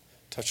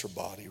Touch her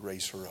body,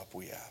 raise her up,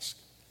 we ask.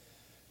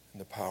 In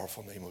the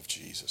powerful name of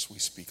Jesus, we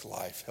speak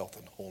life, health,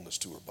 and wholeness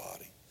to her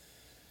body.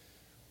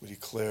 We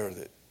declare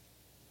that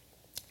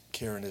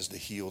Karen is the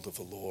healed of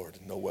the Lord.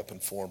 No weapon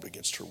formed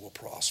against her will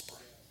prosper.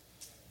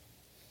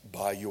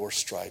 By your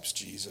stripes,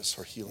 Jesus,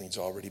 her healing's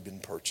already been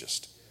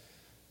purchased.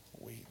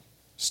 We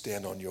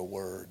stand on your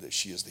word that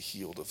she is the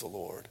healed of the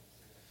Lord.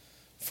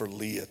 For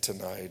Leah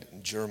tonight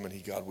in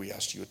Germany, God, we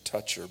ask you to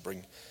touch her,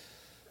 bring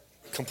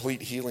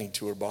complete healing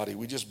to her body.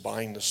 We just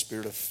bind the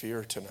spirit of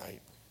fear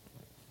tonight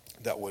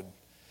that would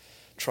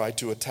try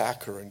to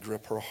attack her and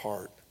grip her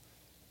heart.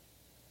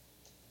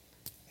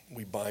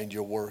 We bind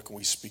your work and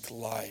we speak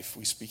life.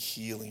 We speak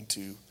healing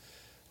to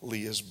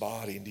Leah's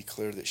body and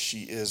declare that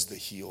she is the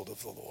healed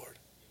of the Lord.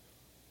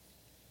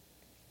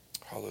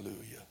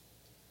 Hallelujah.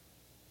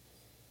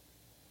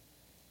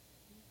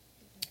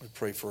 We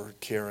pray for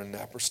Karen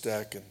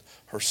Naperstek and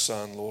her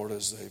son, Lord,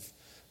 as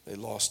they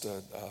lost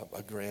a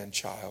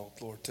grandchild,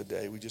 Lord,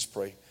 today. We just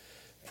pray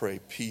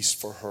peace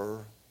for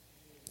her,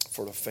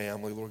 for the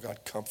family, Lord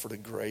God, comfort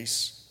and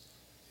grace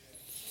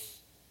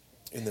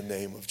in the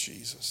name of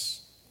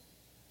Jesus.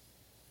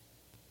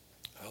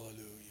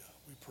 Hallelujah.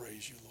 We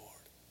praise you, Lord.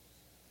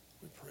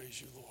 We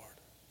praise you, Lord.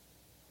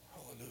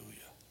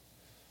 Hallelujah.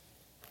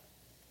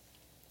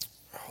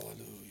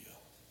 Hallelujah.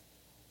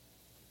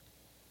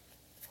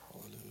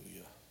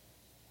 Hallelujah.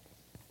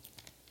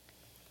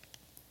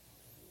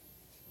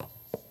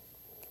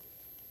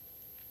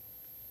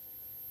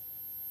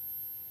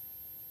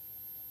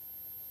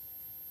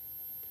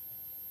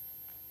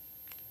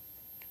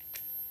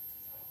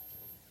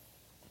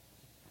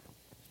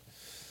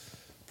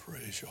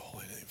 Praise your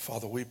holy name.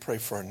 Father, we pray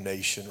for our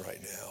nation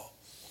right now.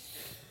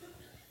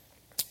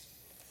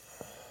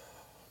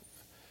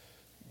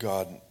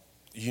 God,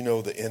 you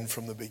know the end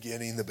from the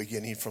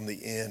beginning from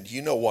the end.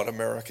 You know what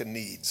America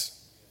needs.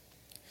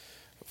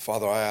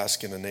 Father, I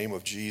ask in the name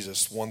of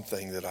Jesus, one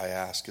thing that I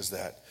ask is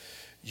that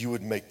you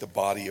would make the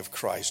body of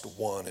Christ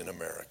one in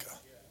America.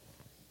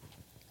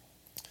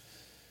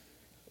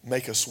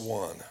 Make us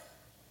one.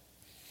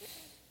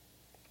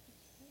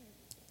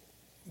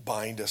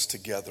 Bind us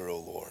together, O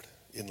Lord,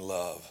 in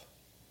love.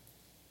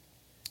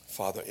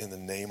 Father, in the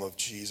name of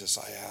Jesus,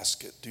 I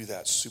ask it, do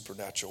that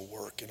supernatural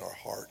work in our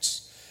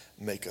hearts.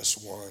 Make us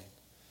one.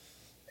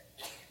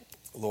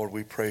 Lord,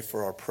 we pray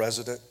for our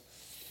president.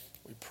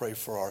 We pray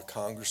for our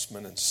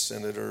congressmen and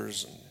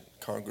senators and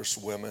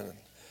congresswomen.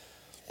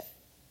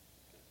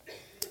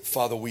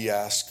 Father, we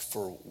ask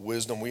for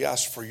wisdom. We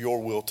ask for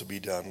your will to be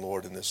done,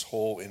 Lord, in this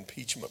whole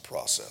impeachment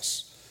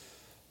process.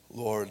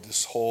 Lord,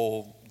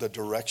 the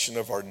direction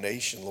of our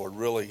nation, Lord,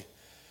 really,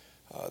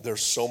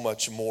 there's so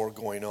much more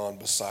going on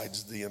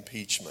besides the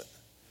impeachment.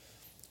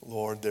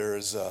 Lord, there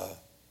is a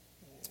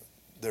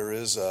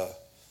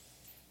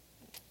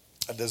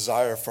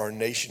desire for our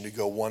nation to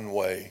go one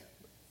way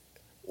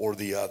or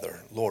the other.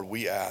 Lord,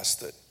 we ask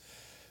that,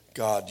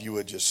 God, you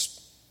would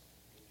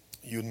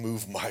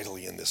move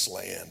mightily in this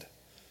land.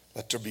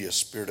 Let there be a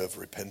spirit of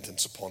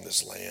repentance upon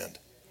this land.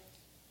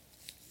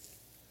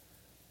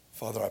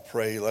 Father, I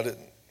pray, let it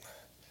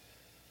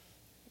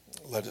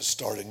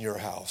start in your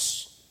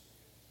house.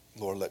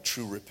 Lord, let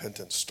true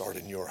repentance start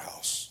in your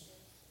house.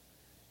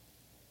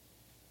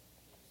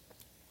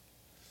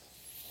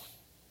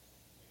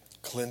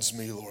 Cleanse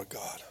me, Lord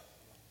God.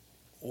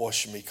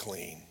 Wash me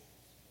clean.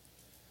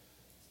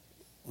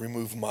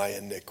 Remove my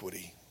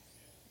iniquity,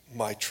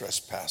 my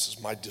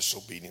trespasses, my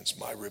disobedience,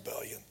 my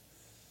rebellion,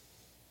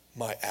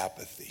 my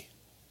apathy,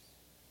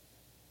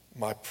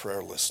 my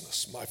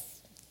prayerlessness, my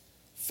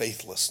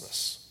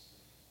faithlessness.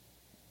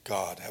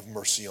 God, have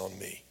mercy on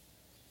me.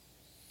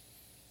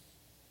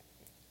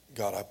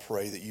 God, I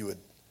pray that you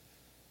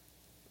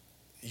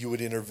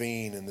would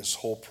intervene in this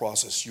whole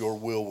process. Your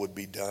will would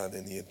be done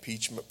in the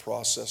impeachment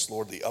process.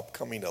 Lord, the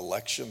upcoming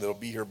election that'll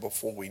be here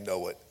before we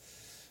know it.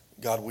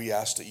 God, we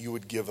ask that you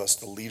would give us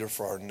the leader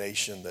for our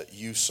nation that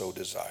you so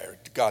desire.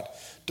 God,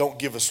 don't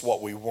give us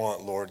what we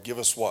want, Lord. Give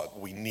us what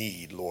we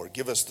need, Lord.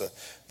 Give us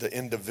the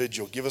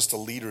individual. Give us the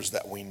leaders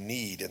that we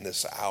need in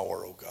this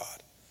hour, oh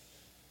God.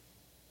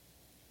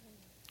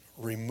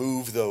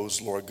 Remove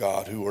those, Lord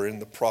God, who are in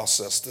the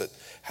process that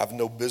have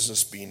no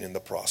business being in the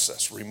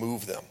process.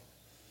 Remove them.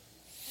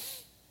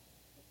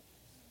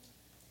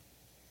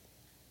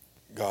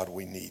 God,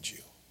 we need you.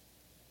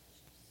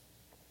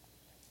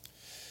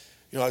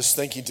 You know, I was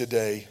thinking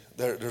today,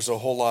 there's a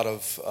whole lot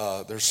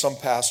of, there's some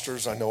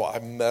pastors, I know I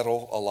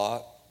meddle a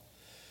lot,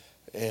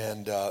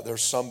 and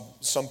there's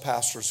some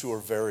pastors who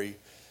are very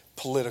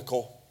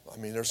political. I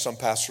mean, there's some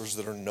pastors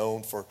that are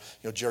known for,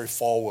 Jerry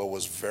Falwell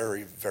was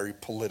very, very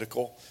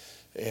political.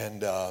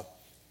 And,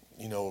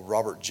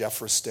 Robert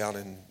Jeffress down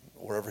in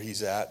wherever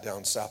he's at,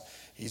 down south,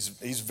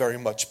 he's very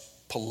much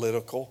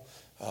political.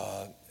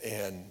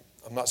 And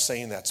I'm not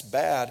saying that's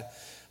bad,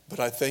 but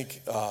I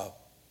think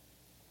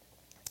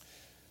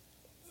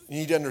you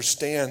need to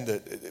understand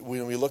that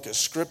when we look at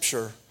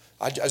Scripture,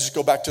 I just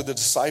go back to the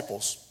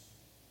disciples.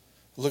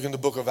 Look in the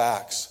book of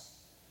Acts.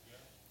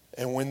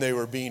 And when they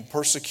were being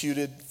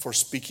persecuted for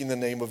speaking the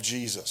name of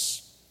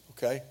Jesus,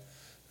 okay?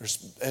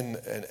 And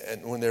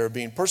when they were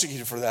being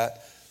persecuted for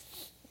that,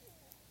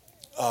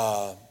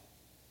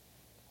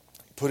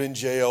 put in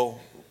jail,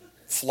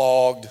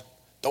 flogged,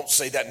 don't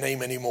say that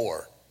name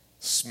anymore.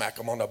 Smack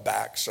them on the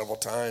back several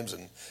times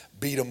and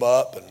beat them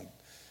up.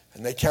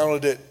 And they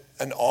counted it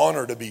an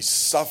honor to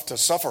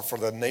suffer for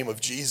the name of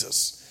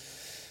Jesus.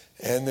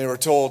 And they were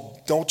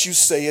told, don't you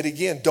say it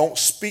again. Don't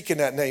speak in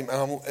that name.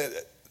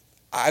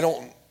 I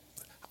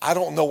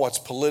don't know what's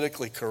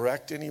politically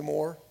correct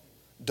anymore.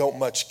 Don't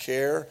much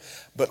care.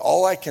 But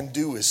all I can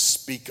do is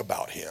speak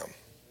about him.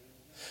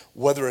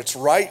 Whether it's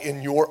right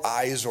in your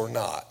eyes or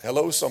not.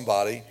 Hello,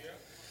 somebody.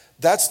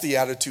 That's the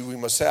attitude we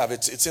must have.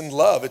 It's in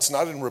love. It's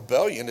not in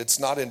rebellion. It's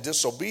not in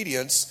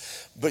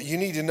disobedience. But you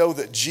need to know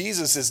that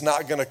Jesus is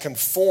not going to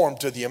conform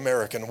to the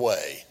American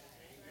way.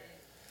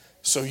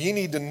 So you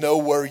need to know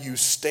where you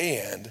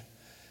stand.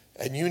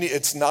 And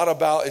it's not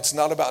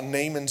about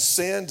naming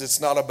sins. It's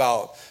not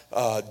about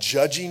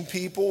judging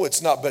people.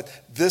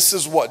 But this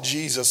is what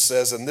Jesus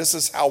says, and this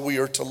is how we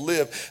are to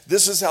live.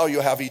 This is how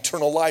you'll have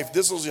eternal life.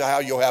 This is how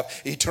you'll have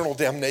eternal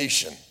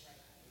damnation.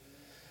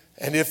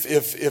 And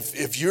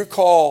if you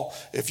call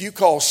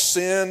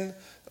sin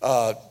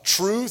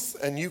truth,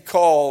 and you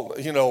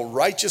call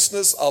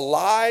righteousness a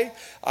lie,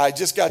 I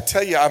just got to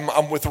tell you,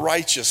 I'm with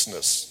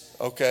righteousness.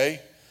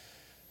 Okay,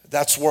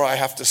 that's where I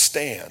have to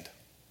stand.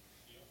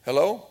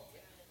 Hello.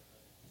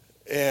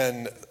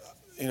 And,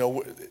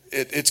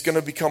 it's going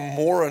to become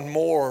more and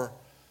more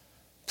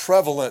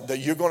prevalent that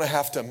you're going to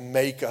have to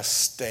make a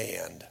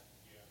stand.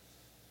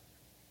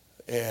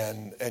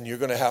 And you're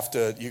going to have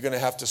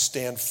to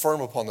stand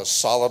firm upon the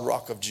solid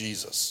rock of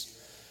Jesus.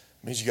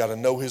 It means you got to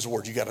know his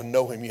word. You got to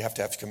know him. You have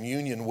to have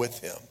communion with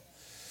him.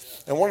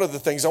 And one of the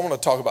things I want to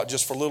talk about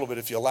just for a little bit,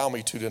 if you allow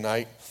me to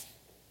tonight,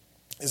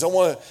 is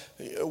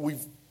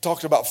we've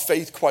talked about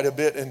faith quite a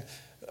bit, and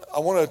I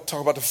want to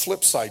talk about the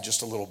flip side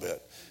just a little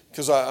bit.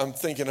 Because I'm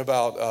thinking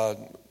about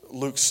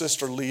Luke's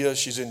sister Leah.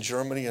 She's in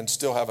Germany and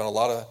still having a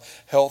lot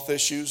of health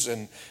issues.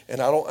 And I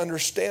don't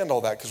understand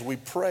all that, because we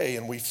pray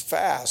and we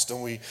fast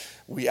and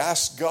we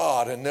ask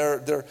God. And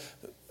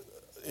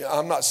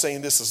I'm not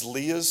saying this is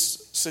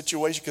Leah's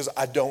situation, because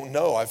I don't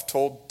know. I've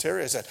told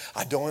Terry, I said,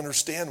 I don't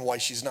understand why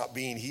she's not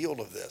being healed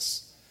of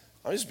this.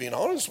 I'm just being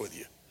honest with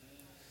you.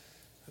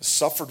 I've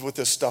suffered with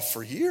this stuff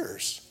for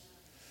years.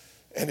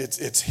 And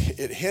it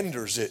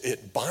hinders,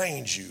 it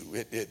binds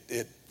you,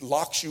 it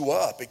locks you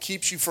up, it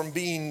keeps you from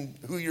being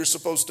who you're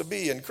supposed to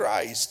be in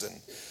Christ.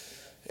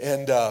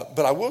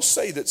 But I will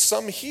say that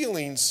some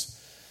healings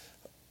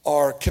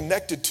are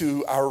connected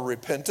to our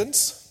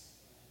repentance.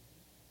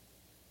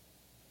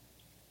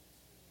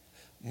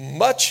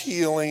 Much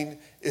healing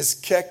is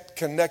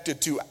connected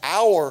to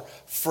our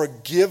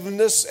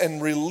forgiveness and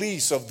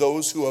release of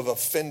those who have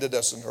offended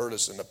us and hurt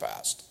us in the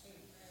past.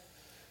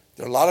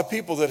 There are a lot of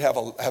people that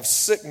have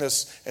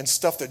sickness and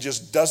stuff that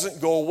just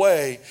doesn't go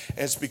away, and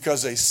it's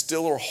because they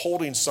still are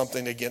holding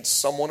something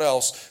against someone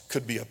else.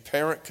 Could be a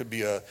parent, could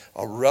be a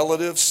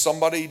relative,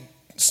 somebody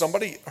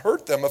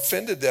hurt them,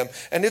 offended them,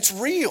 and it's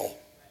real.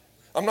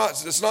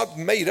 It's not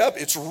made up,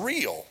 it's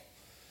real.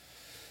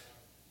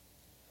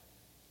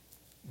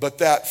 But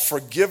that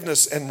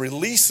forgiveness and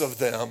release of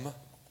them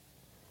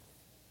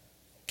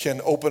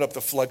can open up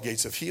the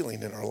floodgates of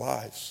healing in our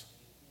lives.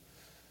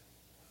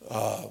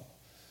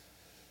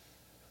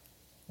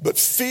 But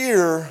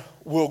fear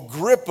will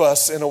grip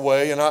us in a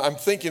way, and I'm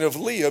thinking of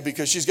Leah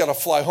because she's got to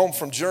fly home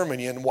from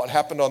Germany, and what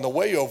happened on the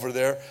way over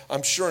there,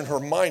 I'm sure in her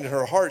mind and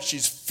her heart,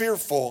 she's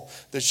fearful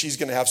that she's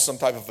going to have some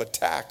type of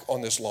attack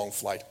on this long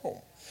flight home.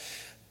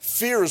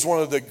 Fear is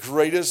one of the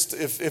greatest,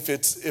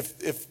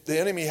 if the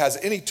enemy has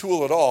any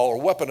tool at all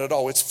or weapon at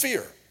all, it's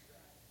fear.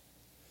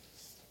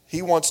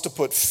 He wants to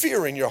put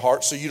fear in your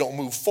heart so you don't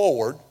move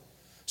forward,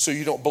 so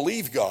you don't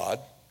believe God,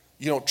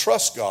 you don't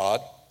trust God,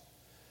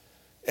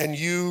 and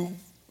you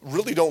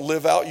really don't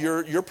live out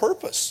your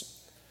purpose.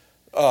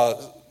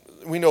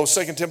 We know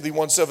 2 Timothy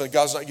 1:7,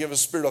 God's not given a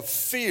spirit of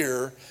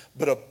fear,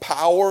 but of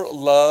power,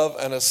 love,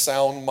 and a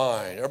sound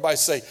mind. Everybody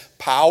say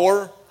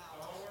power,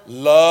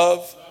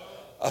 love,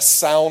 a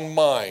sound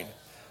mind.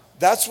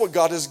 That's what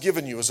God has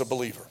given you as a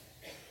believer.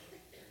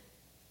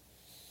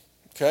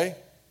 Okay?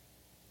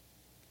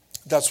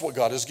 That's what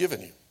God has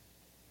given you.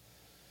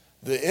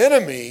 The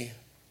enemy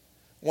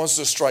wants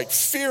to strike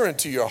fear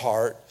into your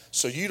heart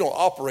so you don't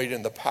operate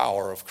in the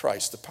power of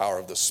Christ, the power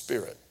of the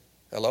Spirit.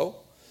 Hello?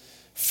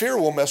 Fear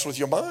will mess with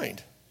your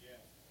mind.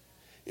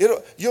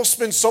 You'll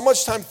spend so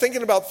much time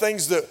thinking about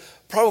things that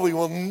probably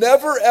will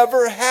never,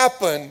 ever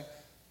happen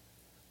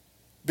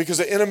because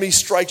the enemy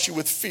strikes you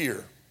with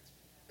fear.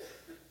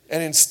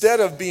 And instead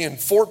of being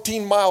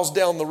 14 miles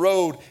down the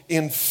road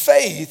in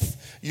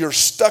faith, you're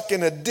stuck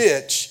in a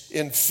ditch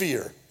in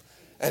fear.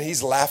 And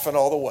he's laughing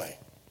all the way.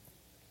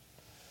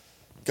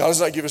 God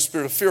does not give a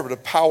spirit of fear, but a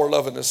power,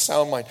 love, and a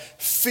sound mind.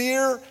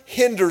 Fear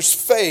hinders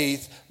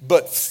faith,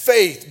 but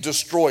faith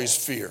destroys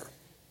fear.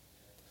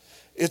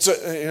 It's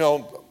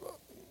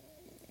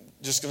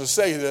just going to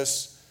say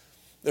this.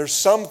 There's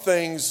some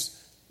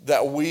things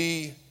that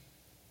we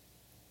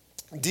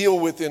deal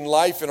with in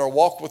life in our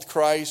walk with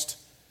Christ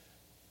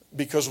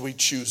Because we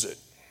choose it.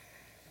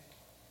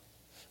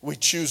 We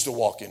choose to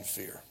walk in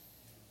fear.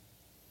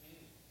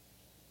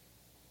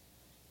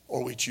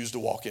 Or we choose to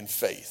walk in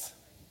faith.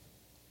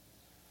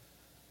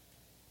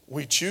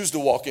 We choose to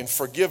walk in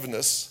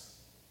forgiveness,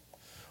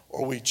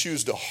 or we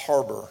choose to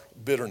harbor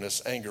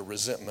bitterness, anger,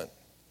 resentment,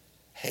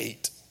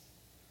 hate.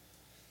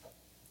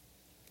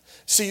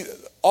 See,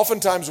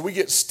 oftentimes we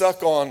get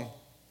stuck on,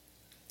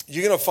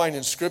 you're going to find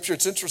in Scripture,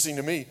 it's interesting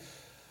to me,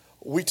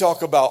 we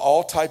talk about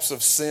all types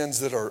of sins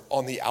that are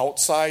on the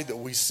outside that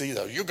we see,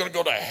 that you're going to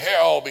go to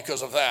hell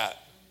because of that.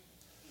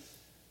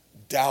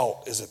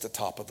 Doubt is at the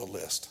top of the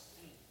list.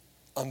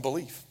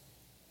 Unbelief.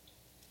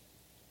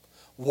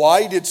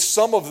 Why did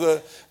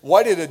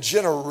a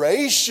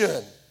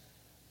generation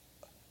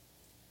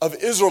of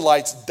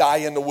Israelites die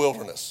in the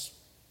wilderness?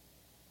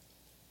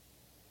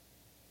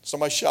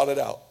 Somebody shout it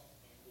out.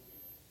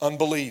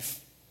 Unbelief.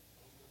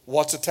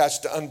 What's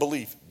attached to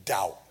unbelief?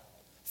 Doubt.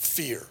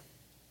 Fear.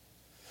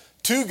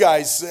 Two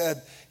guys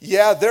said,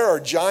 yeah, there are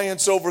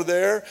giants over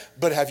there,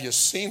 but have you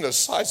seen the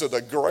size of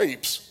the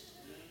grapes?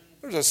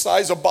 They're the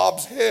size of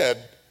Bob's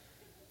head.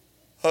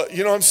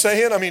 You know what I'm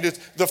saying? I mean,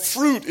 the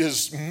fruit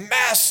is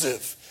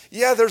massive.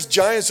 Yeah, there's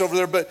giants over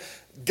there, but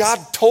God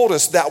told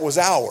us that was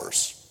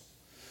ours.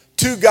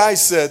 Two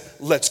guys said,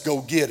 let's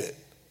go get it.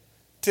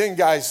 10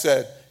 guys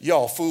said,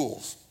 y'all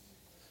fools.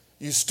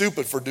 You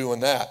stupid for doing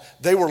that.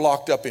 They were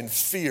locked up in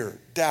fear,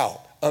 doubt,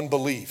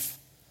 unbelief.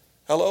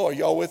 Hello, are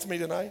y'all with me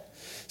tonight?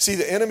 See,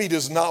 the enemy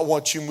does not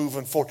want you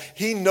moving forward.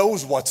 He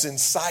knows what's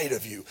inside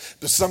of you,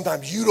 but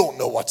sometimes you don't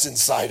know what's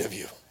inside of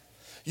you.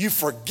 You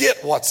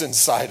forget what's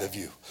inside of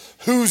you.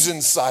 Who's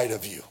inside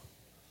of you?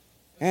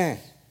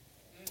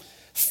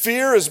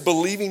 Fear is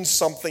believing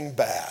something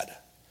bad.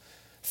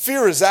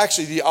 Fear is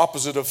actually the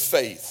opposite of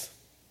faith.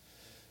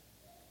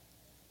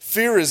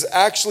 Fear is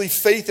actually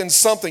faith in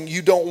something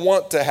you don't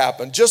want to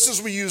happen. Just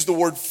as we use the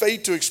word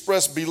faith to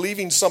express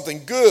believing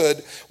something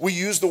good, we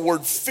use the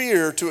word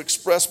fear to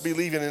express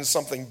believing in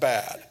something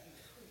bad.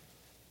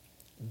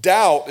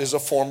 Doubt is a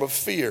form of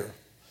fear.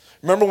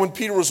 Remember when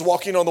Peter was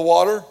walking on the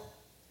water?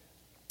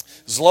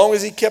 As long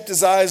as he kept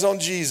his eyes on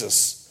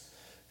Jesus,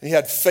 and he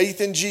had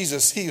faith in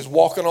Jesus, he was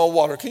walking on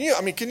water. Can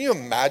you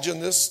imagine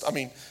this? I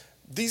mean,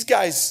 these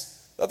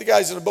guys, the other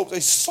guys in the boat,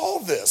 they saw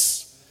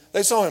this.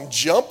 They saw him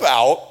jump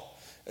out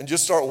and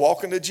just start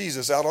walking to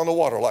Jesus out on the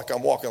water like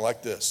I'm walking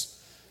like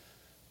this.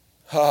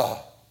 And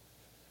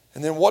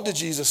then what did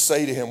Jesus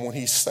say to him when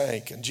he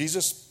sank? And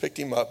Jesus picked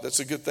him up. That's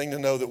a good thing to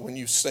know, that when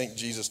you sink,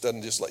 Jesus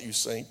doesn't just let you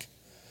sink.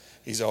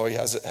 He always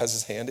has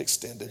his hand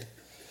extended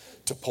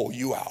to pull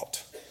you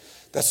out.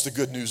 That's the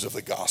good news of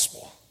the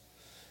gospel.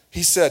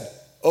 He said,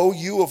 "Oh,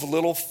 you of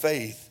little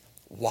faith,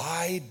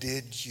 why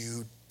did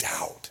you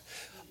doubt?"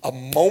 A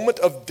moment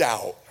of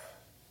doubt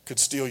could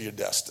steal your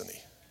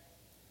destiny.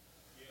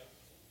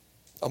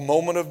 A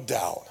moment of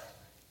doubt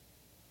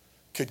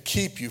could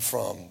keep you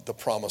from the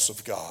promise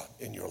of God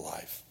in your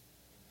life.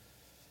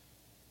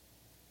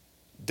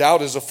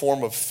 Doubt is a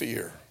form of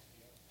fear.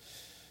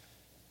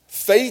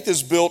 Faith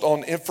is built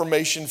on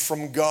information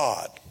from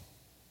God.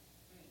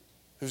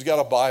 Who's got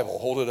a Bible?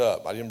 Hold it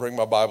up. I didn't bring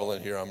my Bible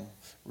in here. I'm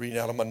reading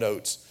out of my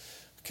notes.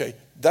 Okay,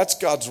 that's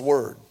God's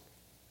word.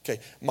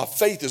 Okay, my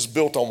faith is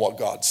built on what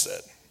God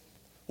said.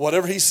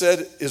 Whatever he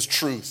said is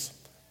truth.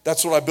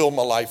 That's what I build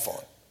my life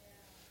on.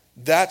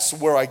 That's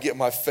where I get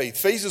my faith.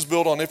 Faith is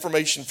built on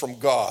information from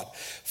God.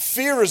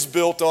 Fear is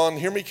built on,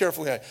 hear me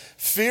carefully,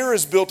 fear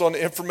is built on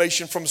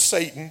information from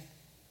Satan,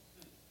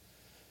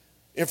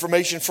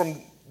 information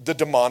from the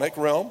demonic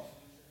realm.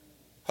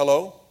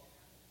 Hello?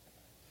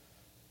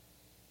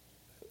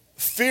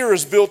 Fear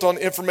is built on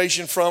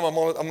information from,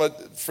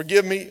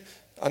 forgive me,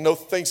 I know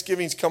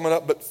Thanksgiving's coming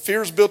up, but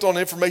fear is built on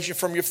information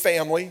from your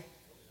family.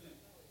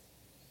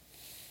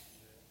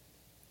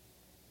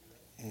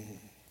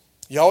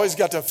 You always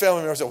got to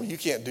family members say, well, you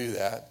can't do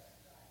that.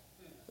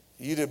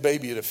 You did a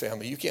baby at a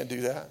family. You can't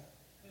do that.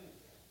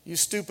 You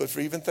stupid for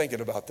even thinking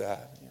about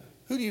that.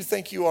 Who do you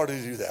think you are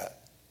to do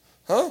that?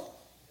 Huh?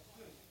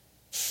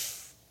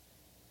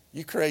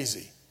 You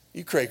crazy.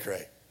 You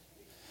cray-cray.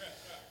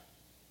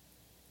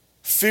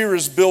 Fear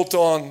is built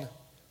on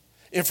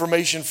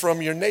information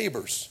from your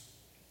neighbors.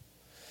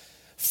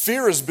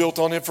 Fear is built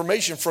on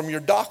information from your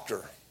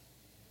doctor.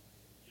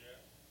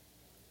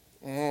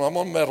 I'm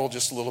on metal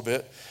just a little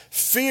bit.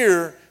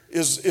 Fear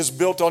is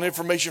built on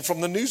information from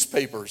the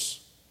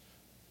newspapers,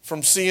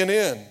 from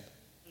CNN,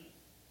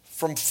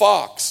 from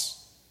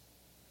Fox,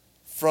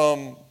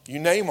 from you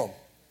name them.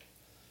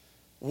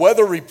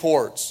 Weather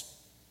reports.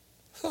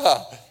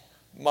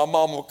 My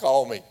mom will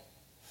call me.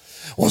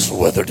 What's the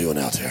weather doing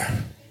out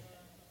there?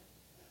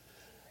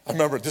 I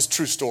remember this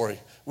true story.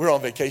 We were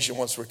on vacation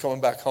once. We were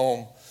coming back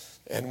home,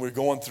 and we were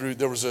going through.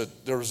 There was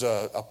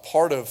a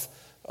part of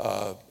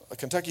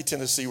Kentucky,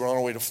 Tennessee. We're on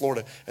our way to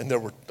Florida, and there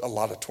were a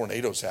lot of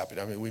tornadoes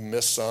happening. I mean, we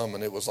missed some,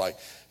 and it was like,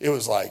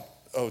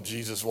 oh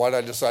Jesus, why did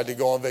I decide to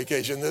go on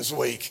vacation this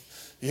week?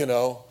 You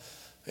know,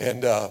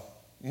 and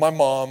my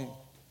mom,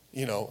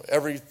 you know,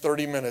 every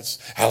 30 minutes,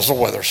 how's the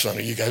weather, son?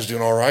 Are you guys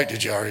doing all right?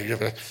 Did you already?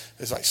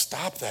 It's like,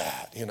 stop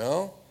that, you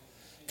know.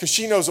 Because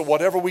she knows that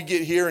whatever we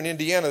get here in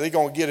Indiana, they're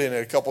going to get it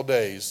in a couple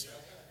days.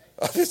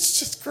 It's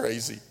just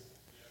crazy.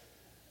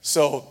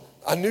 So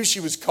I knew she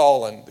was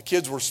calling. The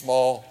kids were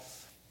small,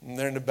 and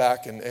they're in the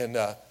back, and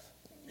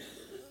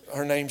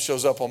her name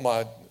shows up on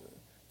my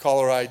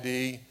caller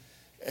ID.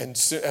 And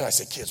I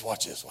said, kids,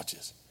 watch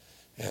this.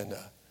 And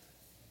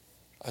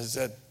I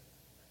said,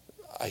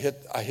 I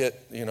hit,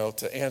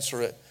 to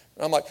answer it.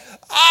 And I'm like,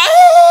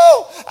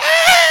 ow!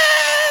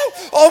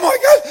 Oh my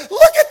God,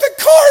 look at the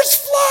cars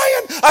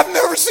flying. I've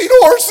never seen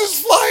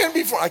horses flying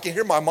before. I can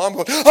hear my mom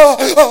going,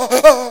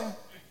 ah.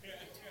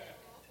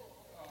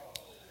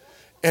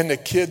 And the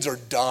kids are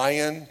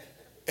dying.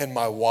 And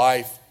my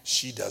wife,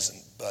 she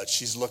doesn't budge.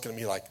 She's looking at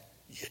me like,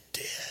 you're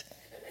dead.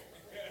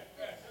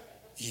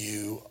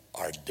 You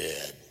are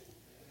dead.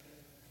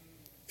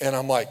 And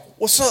I'm like,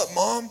 what's up,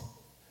 Mom?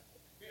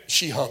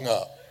 She hung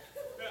up.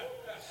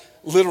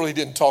 Literally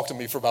didn't talk to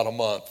me for about a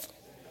month.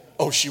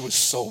 Oh, she was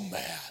so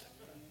mad.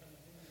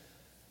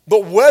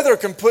 But weather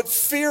can put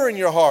fear in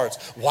your hearts.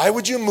 Why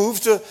would you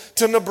move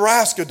to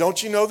Nebraska?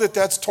 Don't you know that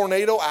that's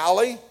Tornado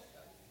Alley?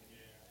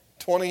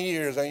 20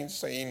 years, I ain't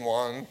seen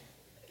one.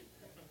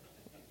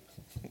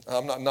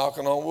 I'm not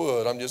knocking on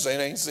wood. I'm just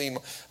saying I ain't seen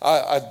one.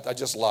 I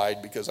just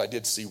lied because I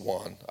did see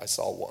one. I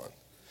saw one.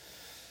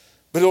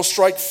 But it'll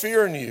strike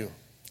fear in you.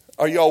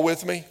 Are y'all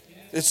with me?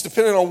 It's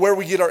depending on where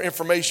we get our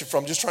information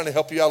from. Just trying to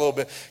help you out a little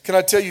bit. Can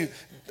I tell you,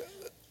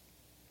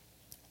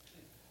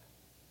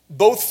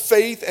 both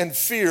faith and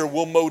fear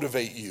will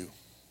motivate you.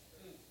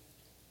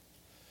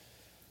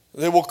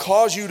 They will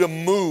cause you to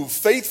move.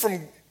 Faith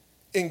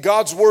in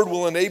God's word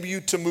will enable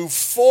you to move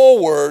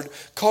forward,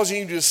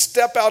 causing you to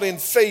step out in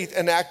faith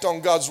and act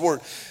on God's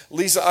word.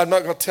 Lisa, I'm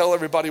not going to tell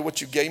everybody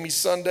what you gave me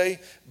Sunday,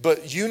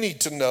 but you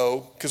need to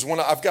know, because when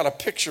I've got a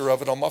picture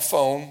of it on my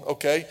phone,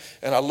 okay,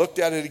 and I looked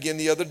at it again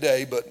the other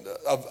day, but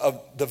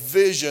of the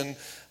vision,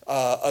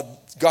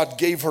 God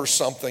gave her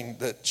something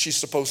that she's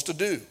supposed to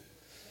do.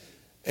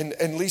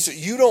 And Lisa,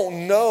 you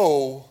don't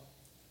know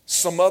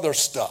some other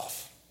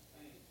stuff.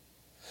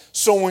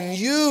 So when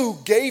you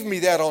gave me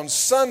that on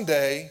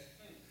Sunday,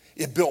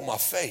 it built my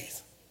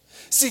faith.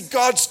 See,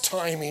 God's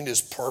timing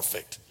is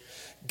perfect.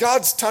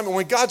 God's timing,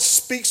 when God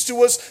speaks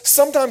to us,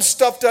 sometimes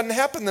stuff doesn't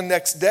happen the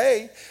next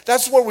day.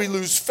 That's where we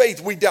lose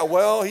faith. We doubt,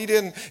 well, it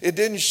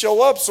didn't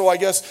show up, so I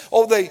guess,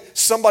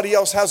 somebody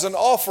else has an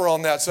offer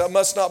on that, so it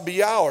must not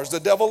be ours. The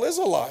devil is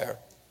a liar.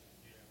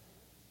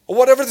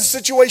 Whatever the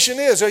situation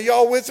is, are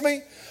y'all with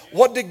me?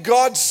 What did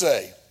God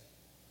say?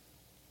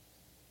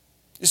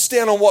 You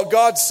stand on what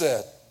God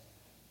said.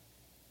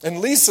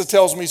 And Lisa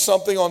tells me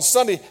something on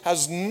Sunday,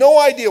 has no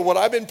idea what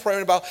I've been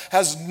praying about,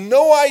 has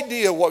no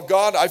idea what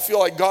I feel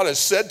like God has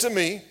said to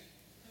me.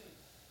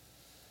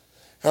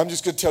 And I'm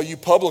just going to tell you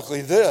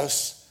publicly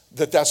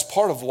that's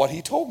part of what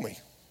he told me.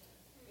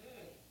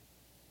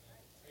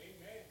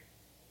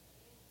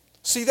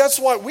 See, that's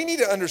why we need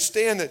to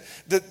understand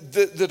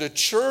that a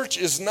church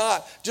is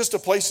not just a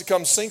place to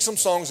come sing some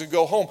songs and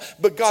go home,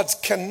 but God's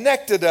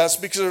connected us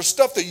because there's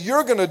stuff that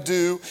you're going to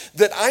do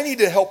that I need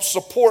to help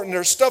support, and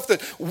there's stuff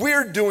that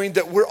we're doing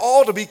that we're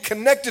all to be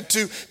connected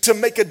to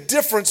make a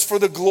difference for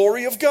the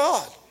glory of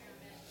God.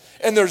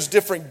 And there's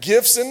different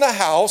gifts in the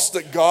house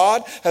that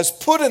God has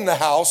put in the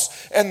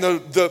house, and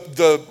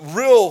the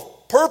real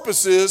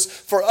purpose is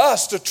for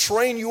us to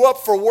train you up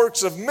for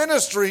works of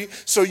ministry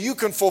so you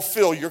can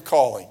fulfill your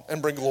calling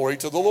and bring glory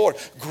to the Lord.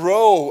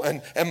 Grow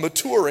and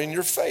mature in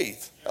your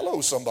faith.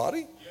 Hello,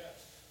 somebody.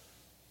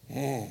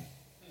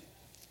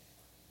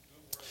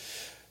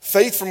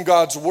 Faith from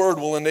God's word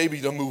will enable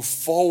you to move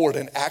forward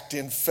and act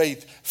in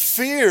faith.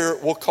 Fear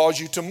will cause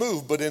you to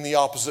move, but in the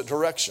opposite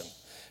direction.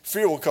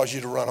 Fear will cause you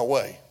to run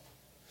away.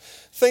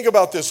 Think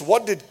about this.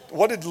 What did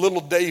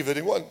little David,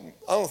 I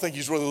don't think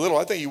he's really little.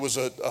 I think he was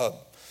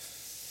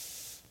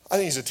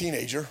he's a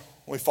teenager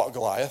when he fought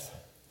Goliath.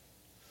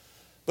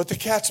 But the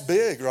cat's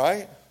big,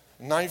 right?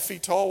 9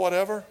 feet tall,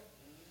 whatever.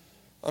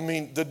 I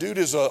mean, the dude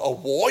is a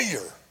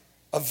warrior,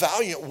 a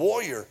valiant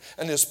warrior.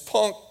 And this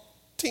punk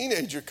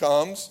teenager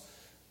comes,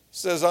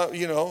 says,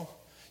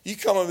 you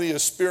come at me with a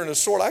spear and a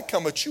sword, I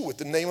come at you with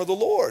the name of the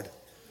Lord.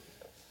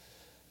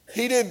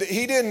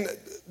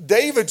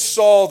 David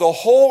saw the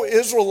whole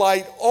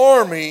Israelite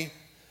army.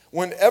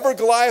 Whenever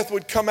Goliath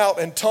would come out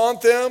and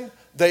taunt them,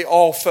 they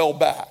all fell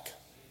back.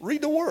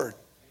 Read the word.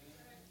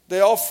 They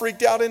all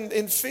freaked out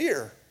in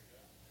fear.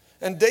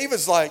 And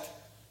David's like,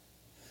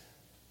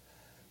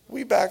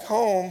 we back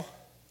home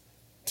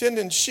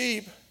tending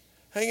sheep,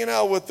 hanging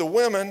out with the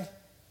women,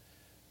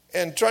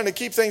 and trying to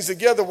keep things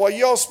together while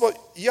you're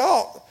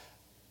not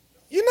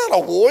a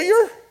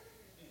warrior.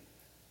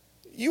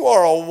 You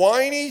are a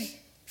whiny,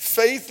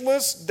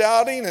 faithless,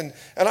 doubting, and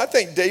I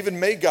think David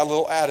may got a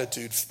little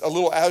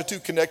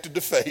attitude connected to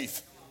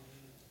faith.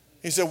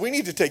 He said, we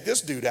need to take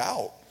this dude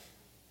out.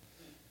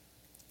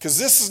 Because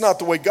this is not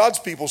the way God's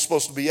people are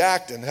supposed to be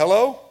acting.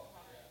 Hello?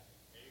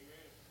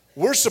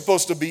 We're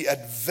supposed to be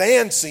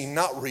advancing,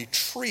 not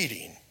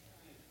retreating.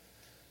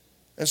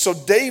 And so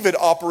David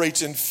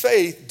operates in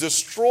faith,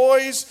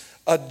 destroys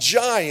a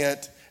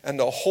giant, and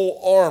the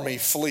whole army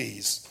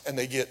flees. And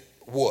they get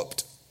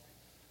whooped.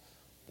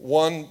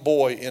 One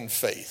boy in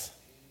faith.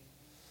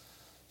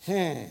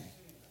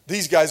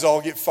 These guys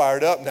all get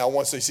fired up now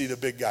once they see the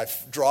big guy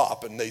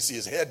drop and they see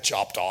his head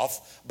chopped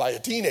off by a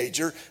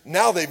teenager.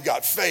 Now they've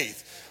got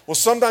faith. Well,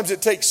 sometimes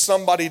it takes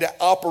somebody to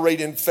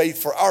operate in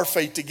faith for our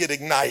faith to get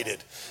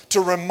ignited,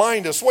 to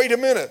remind us, wait a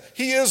minute,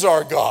 he is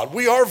our God.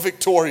 We are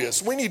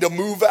victorious. We need to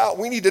move out.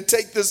 We need to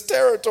take this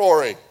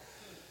territory.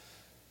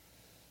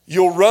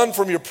 You'll run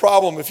from your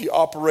problem if you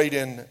operate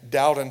in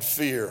doubt and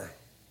fear.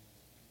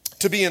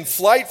 To be in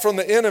flight from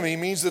the enemy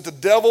means that the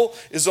devil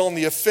is on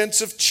the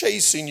offensive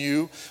chasing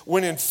you,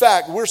 when in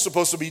fact we're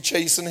supposed to be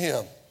chasing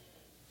him.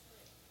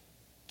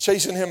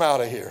 Chasing him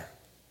out of here.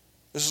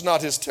 This is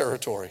not his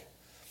territory.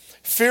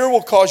 Fear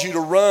will cause you to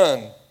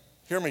run.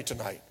 Hear me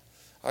tonight.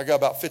 I got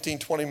about 15,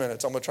 20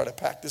 minutes. I'm going to try to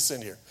pack this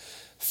in here.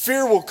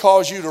 Fear will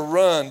cause you to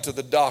run to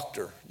the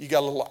doctor. You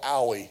got a little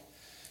owie.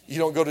 You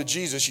don't go to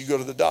Jesus, you go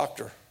to the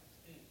doctor.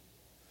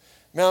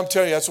 Man, I'm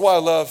telling you, that's why I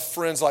love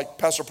friends like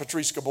Pastor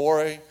Patrice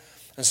Gabore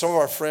and some of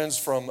our friends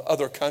from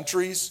other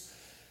countries.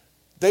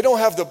 They don't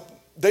have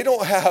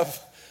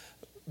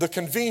the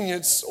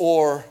convenience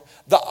or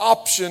the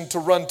option to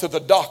run to the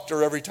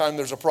doctor every time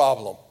there's a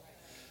problem.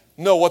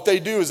 No, what they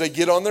do is they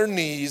get on their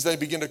knees, they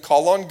begin to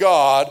call on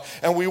God,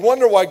 and we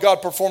wonder why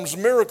God performs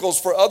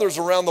miracles for others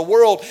around the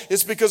world.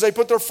 It's because they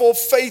put their full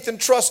faith and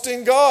trust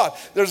in God.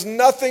 There's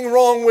nothing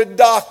wrong with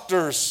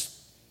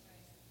doctors.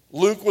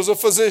 Luke was a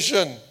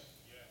physician,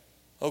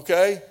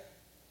 okay?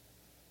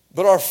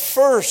 But our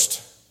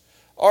first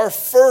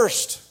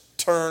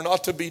turn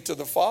ought to be to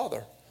the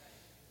Father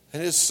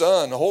and His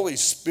Son, the Holy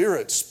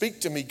Spirit. Speak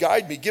to me,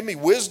 guide me, give me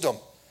wisdom.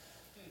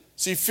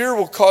 See, fear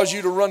will cause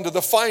you to run to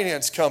the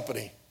finance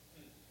company.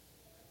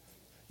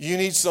 You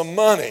need some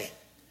money.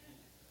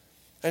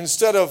 And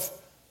instead of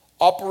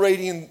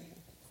operating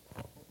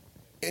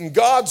in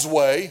God's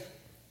way,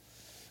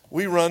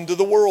 we run to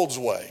the world's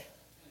way.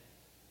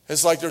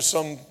 It's like there's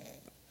some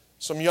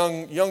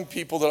young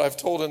people that I've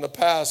told in the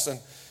past,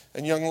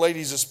 and young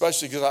ladies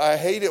especially, because I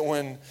hate it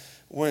when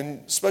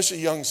especially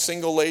young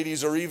single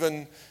ladies, or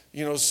even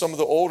some of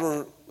the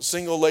older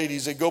single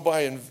ladies, they go by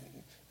and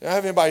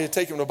have anybody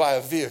take them to buy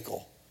a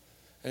vehicle,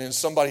 and then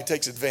somebody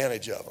takes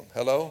advantage of them.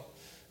 Hello?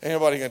 Ain't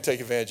nobody going to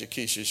take advantage of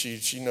Keisha.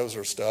 She knows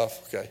her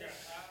stuff. Okay.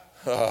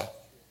 But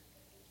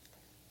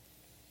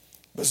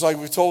it's like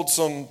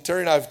Terry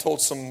and I have told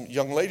some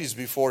young ladies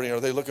before,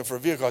 they're looking for a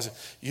vehicle. I said,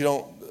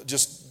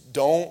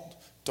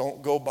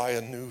 don't go buy a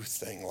new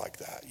thing like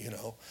that, You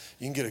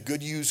can get a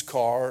good used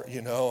car,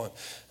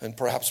 and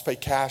perhaps pay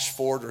cash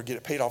for it or get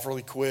it paid off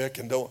really quick,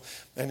 and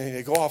then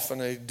they go off and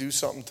they do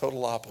something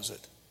total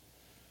opposite.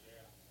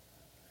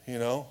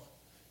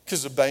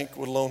 Because the bank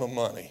would loan them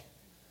money.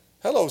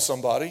 Hello,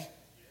 somebody.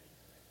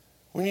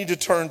 We need to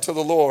turn to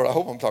the Lord. I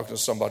hope I'm talking to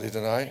somebody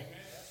tonight.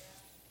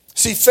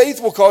 See,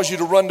 faith will cause you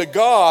to run to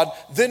God,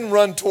 then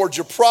run towards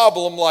your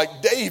problem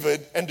like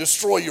David and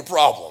destroy your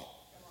problem.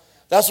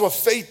 That's what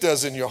faith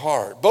does in your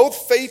heart.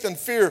 Both faith and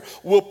fear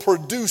will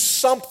produce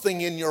something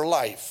in your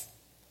life.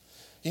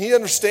 You need to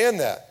understand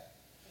that.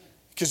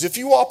 Because if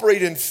you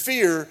operate in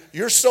fear,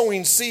 you're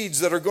sowing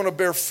seeds that are going to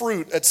bear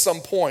fruit at some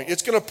point.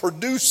 It's going to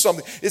produce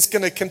something. It's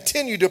going to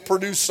continue to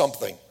produce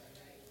something.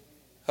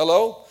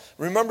 Hello?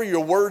 Remember,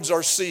 your words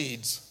are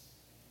seeds.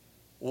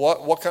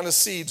 What kind of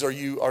seeds are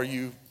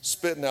you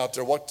spitting out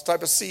there? What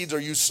type of seeds are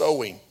you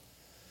sowing?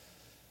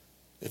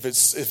 If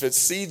it's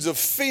seeds of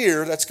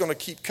fear, that's going to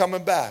keep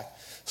coming back.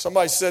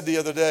 Somebody said the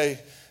other day,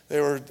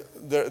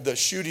 the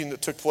shooting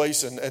that took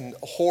place and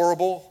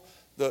horrible,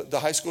 the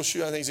high school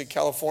shooting, I think it's in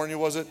California,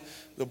 was it?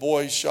 The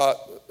boy shot,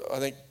 I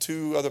think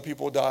 2 other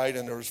people died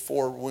and there was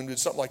 4 wounded,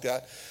 something like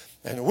that.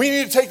 And we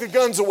need to take the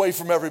guns away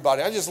from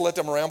everybody. I just let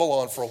them ramble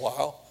on for a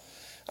while.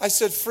 I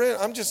said, friend,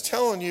 I'm just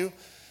telling you,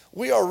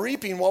 we are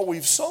reaping what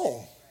we've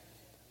sown.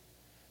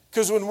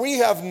 Because when we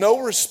have no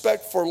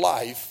respect for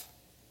life,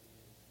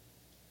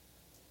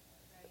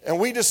 and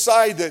we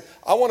decide that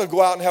I want to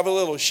go out and have a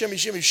little shimmy,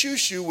 shimmy, shoo,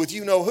 shoo with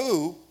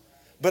you-know-who,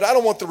 but I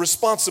don't want the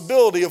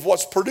responsibility of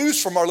what's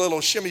produced from our little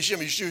shimmy,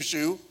 shimmy, shoo,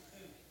 shoo.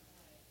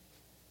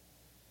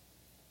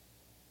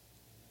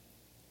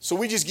 So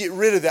we just get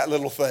rid of that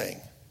little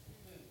thing.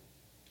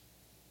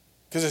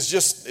 Because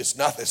it's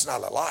not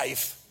a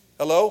life.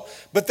 Hello?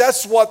 But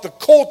that's what the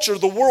culture,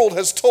 the world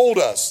has told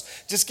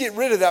us. Just get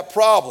rid of that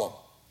problem.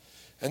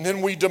 And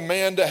then we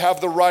demand to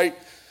have the right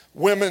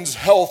women's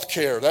health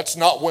care. That's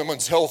not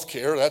women's health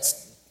care.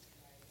 That's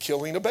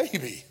killing a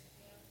baby.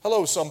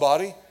 Hello,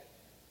 somebody.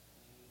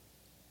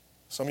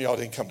 Some of y'all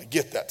didn't come to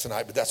get that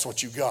tonight, but that's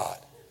what you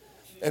got.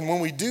 And when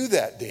we do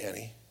that,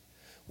 Danny,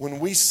 when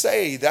we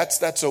say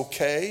that's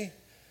okay,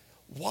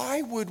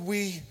 why would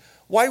we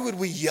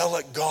yell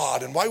at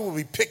God, and why would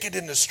we picket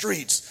in the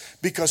streets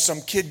because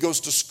some kid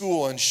goes to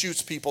school and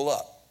shoots people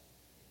up?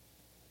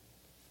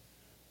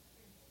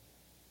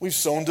 We've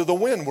sown to the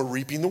wind. We're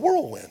reaping the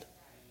whirlwind.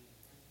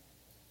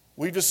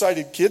 We've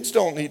decided kids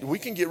we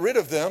can get rid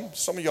of them.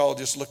 Some of y'all are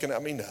just looking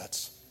at me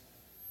nuts.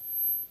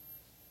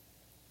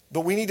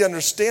 But we need to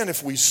understand,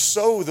 if we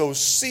sow those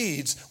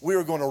seeds, we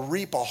are going to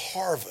reap a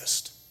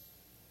harvest.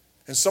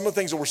 And some of the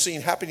things that we're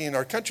seeing happening in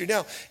our country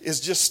now is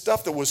just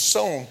stuff that was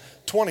sown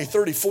 20,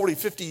 30, 40,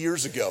 50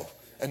 years ago.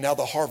 And now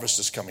the harvest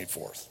is coming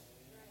forth.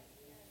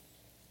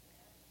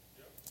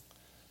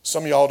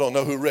 Some of y'all don't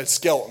know who Red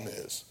Skelton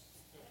is.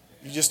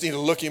 You just need to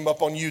look him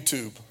up on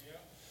YouTube.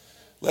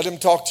 Let him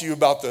talk to you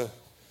about the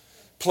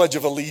Pledge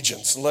of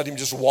Allegiance and let him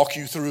just walk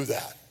you through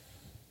that.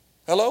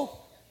 Hello?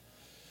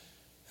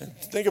 And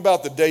think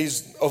about the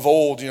days of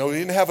old. We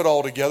didn't have it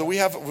all together.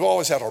 We've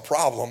always had our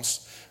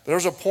problems. There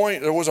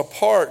was a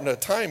part and a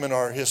time in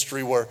our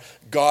history where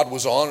God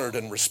was honored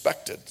and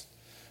respected.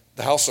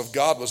 The house of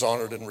God was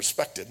honored and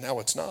respected. Now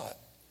it's not.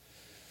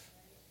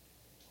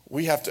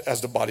 We have to,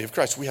 as the body of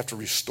Christ, we have to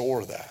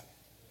restore that.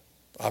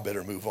 I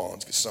better move on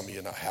because some of you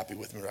are not happy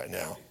with me right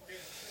now.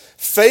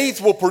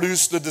 Faith will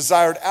produce the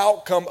desired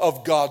outcome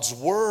of God's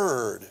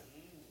word.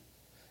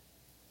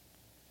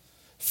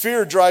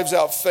 Fear drives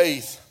out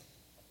faith,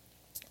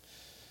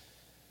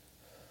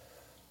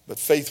 but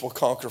faith will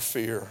conquer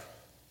fear.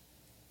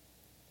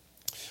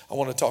 I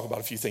want to talk about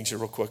a few things here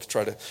real quick.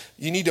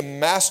 You need to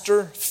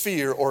master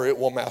fear or it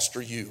will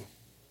master you.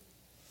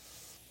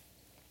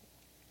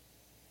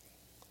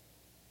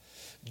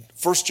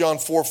 1 John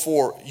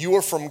 4:4, you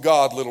are from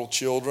God, little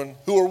children.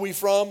 Who are we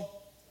from?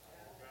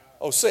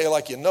 Oh, say it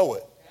like you know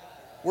it.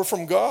 We're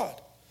from God.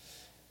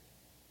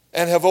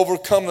 And have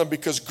overcome them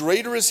because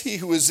greater is he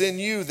who is in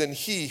you than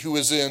he who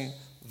is in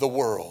the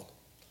world.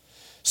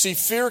 See,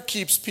 fear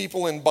keeps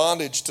people in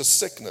bondage to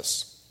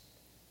sickness.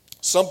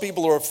 Some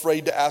people are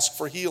afraid to ask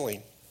for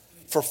healing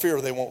for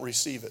fear they won't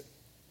receive it.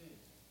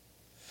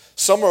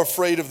 Some are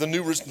afraid of the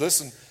new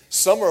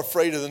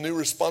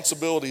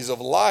responsibilities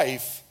of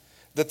life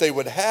that they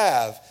would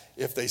have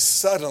if they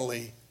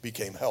suddenly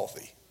became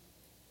healthy.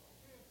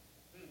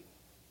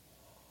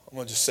 I'm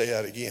going to just say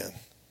that again.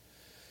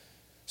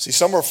 See,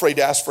 some are afraid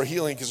to ask for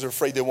healing because they're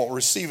afraid they won't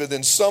receive it.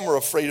 Then some are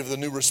afraid of the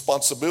new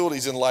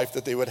responsibilities in life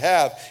that they would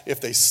have if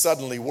they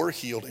suddenly were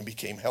healed and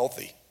became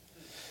healthy.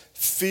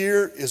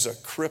 Fear is a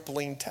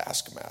crippling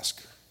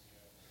taskmaster.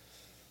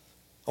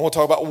 I want to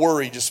talk about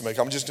worry just a minute.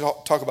 I'm just going to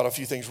talk about a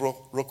few things real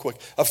quick.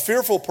 A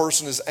fearful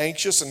person is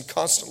anxious and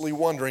constantly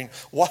wondering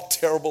what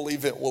terrible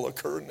event will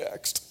occur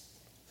next.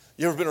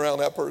 You ever been around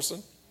that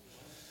person?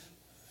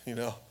 I'm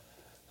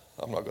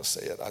not going to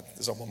say it.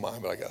 It's on my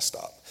mind, but I got to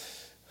stop.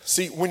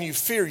 See, when you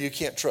fear, you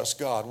can't trust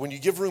God. When you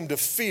give room to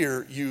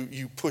fear,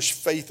 you push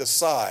faith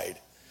aside.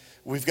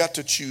 We've got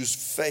to choose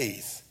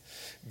faith.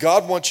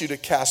 God wants you to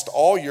cast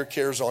all your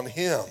cares on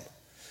him.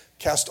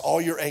 Cast all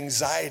your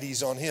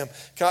anxieties on him.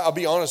 I'll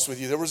be honest with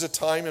you. There was a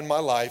time in my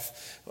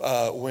life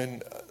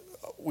when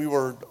we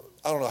were,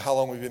 I don't know how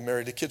long we've been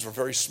married. The kids were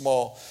very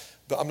small,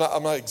 but I'm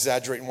not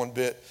exaggerating one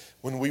bit.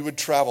 When we would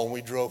travel, and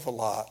we drove a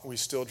lot. We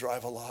still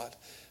drive a lot.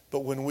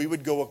 But when we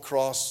would go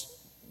across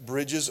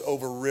bridges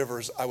over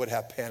rivers, I would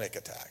have panic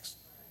attacks.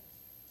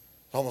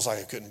 Almost like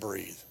I couldn't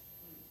breathe.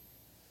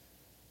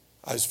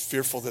 I was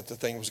fearful that the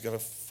thing was going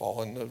to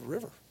fall in the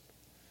river.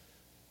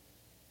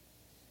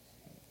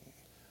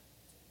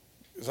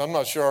 Because I'm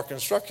not sure our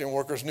construction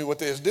workers knew what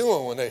they was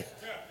doing when they,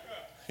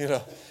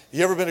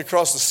 You ever been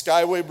across the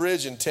Skyway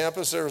Bridge in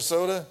Tampa,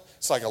 Sarasota?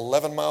 It's like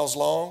 11 miles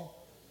long.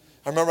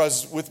 I remember I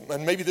was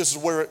and maybe this is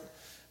where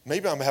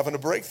maybe I'm having a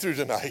breakthrough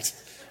tonight.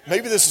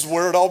 Maybe this is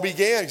where it all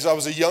began because I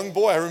was a young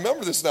boy. I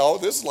remember this now.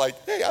 This is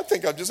like, hey, I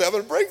think I'm just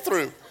having a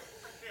breakthrough.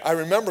 I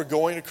remember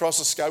going across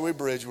the Skyway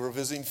Bridge. We were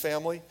visiting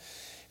family,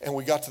 and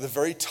we got to the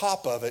very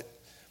top of it,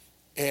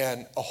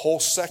 and a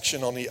whole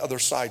section on the other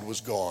side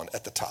was gone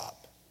at the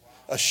top.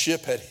 A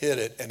ship had hit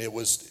it, and it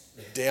was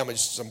damaged.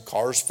 Some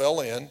cars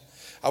fell in.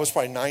 I was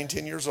probably 9,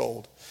 10 years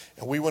old,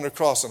 and we went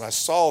across, and I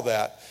saw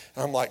that,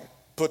 and I'm like,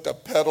 put the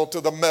pedal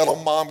to the metal,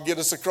 Mom, get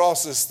us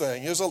across this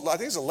thing. I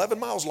think it's 11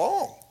 miles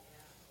long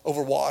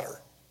over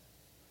water.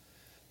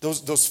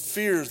 Those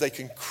fears, they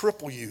can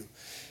cripple you.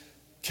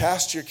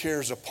 Cast your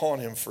cares upon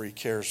him, for he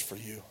cares for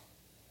you.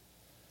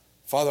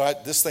 Father,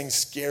 this thing's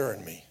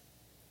scaring me.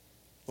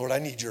 Lord, I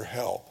need your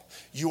help.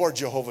 You are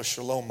Jehovah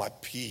Shalom, my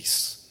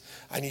peace.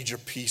 I need your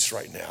peace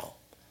right now.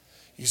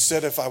 You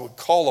said if I would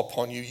call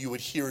upon you, you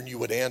would hear and you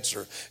would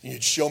answer. And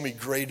you'd show me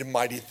great and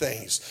mighty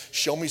things.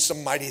 Show me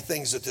some mighty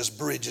things that this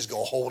bridge is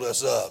going to hold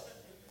us up.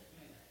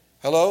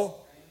 Hello?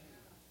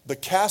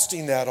 But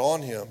casting that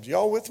on him.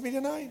 Y'all with me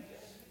tonight?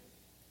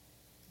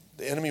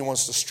 The enemy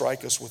wants to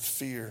strike us with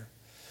fear.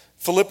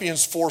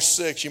 Philippians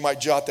 4:6, you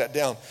might jot that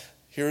down.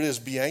 Here it is.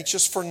 Be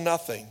anxious for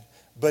nothing,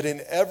 but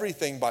in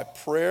everything by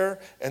prayer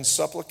and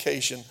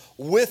supplication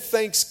with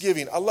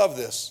thanksgiving. I love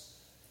this.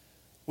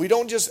 We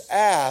don't just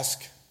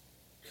ask.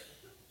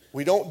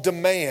 We don't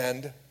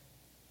demand.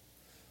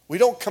 We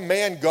don't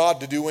command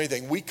God to do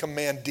anything. We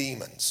command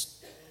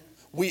demons.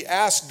 We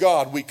ask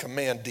God, we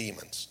command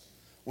demons.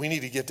 We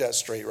need to get that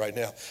straight right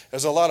now.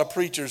 There's a lot of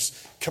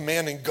preachers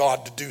commanding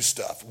God to do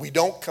stuff. We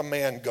don't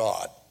command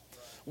God.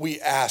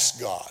 We ask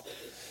God.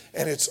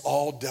 And it's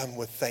all done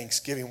with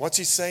thanksgiving. What's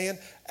he saying?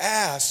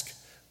 Ask.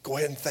 Go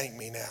ahead and thank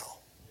me now.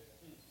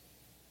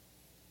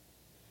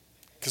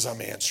 Because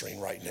I'm answering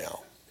right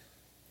now.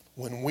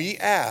 When we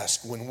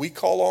ask, when we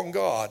call on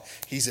God,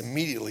 he's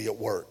immediately at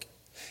work.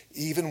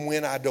 Even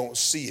when I don't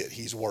see it,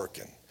 he's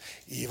working.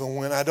 Even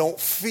when I don't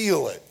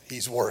feel it,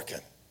 he's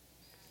working.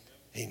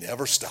 He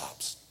never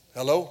stops.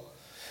 Hello?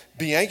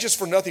 Be anxious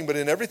for nothing, but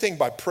in everything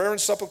by prayer and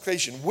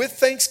supplication, with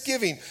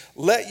thanksgiving,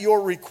 let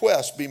your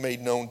requests be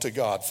made known to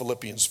God.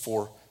 Philippians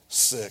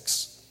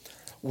 4:6.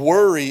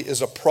 Worry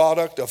is a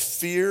product of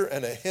fear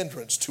and a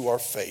hindrance to our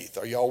faith.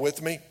 Are y'all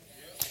with me?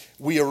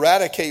 We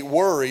eradicate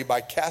worry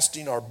by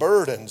casting our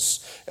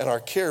burdens and our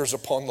cares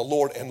upon the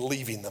Lord and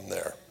leaving them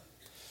there.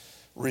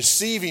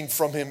 Receiving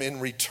from him in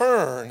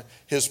return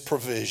his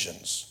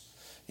provisions.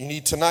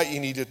 Tonight you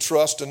need to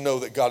trust and know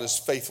that God is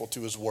faithful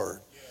to his word.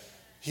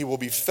 He will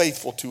be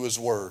faithful to his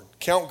word.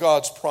 Count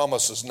God's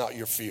promises, not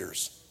your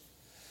fears.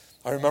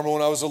 I remember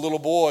when I was a little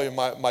boy,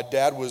 my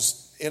dad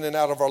was in and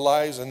out of our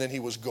lives, and then he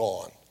was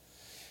gone.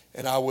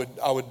 And I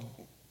would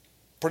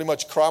pretty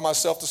much cry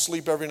myself to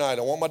sleep every night.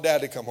 I want my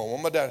dad to come home. I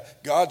want my dad.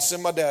 God,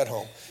 send my dad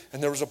home.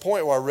 And there was a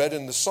point where I read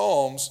in the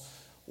Psalms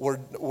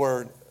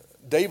where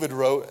David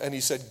wrote, and he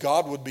said,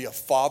 God would be a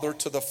father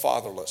to the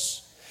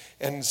fatherless.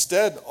 And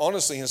instead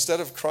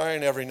of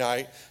crying every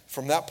night,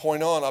 from that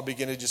point on, I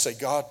began to just say,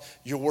 God,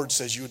 your word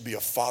says you would be a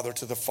father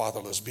to the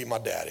fatherless. Be my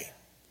daddy.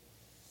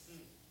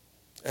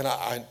 And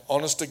I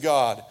honest to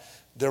God,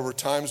 there were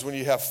times when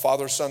you have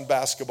father-son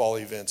basketball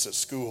events at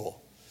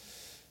school.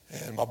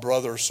 And my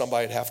brother or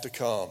somebody would have to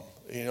come.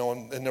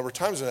 And there were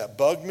times when that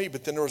bugged me,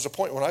 but then there was a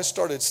point when I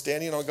started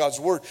standing on God's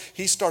word,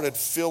 he started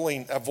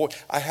filling a void.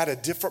 I had a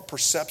different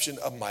perception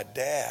of my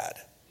dad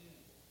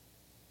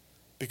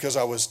because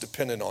I was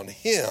dependent on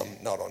him,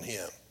 not on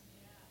him.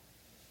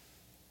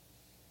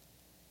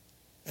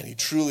 And he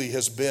truly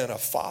has been a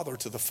father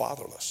to the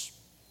fatherless.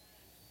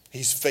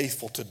 He's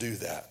faithful to do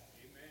that,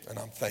 and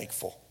I'm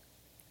thankful.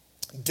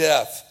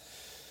 Death.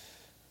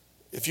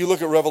 If you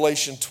look at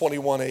Revelation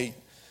 21:8,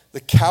 the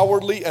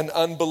cowardly and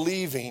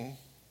unbelieving,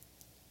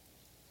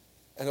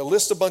 and it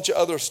lists a bunch of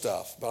other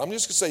stuff, but I'm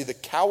just going to say the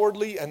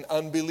cowardly and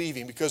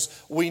unbelieving, because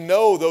we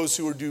know those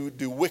who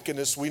do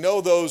wickedness. We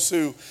know those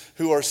who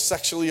are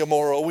sexually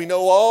immoral. We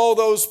know all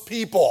those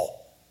people.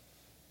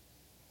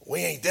 We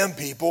ain't them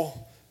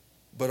people,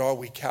 but are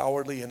we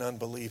cowardly and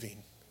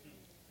unbelieving?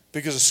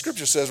 Because the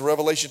scripture says,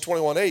 Revelation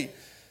 21:8,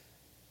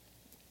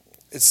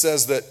 it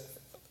says that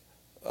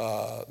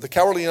the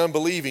cowardly and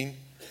unbelieving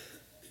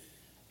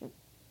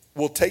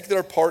will take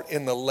their part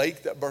in the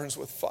lake that burns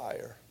with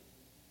fire.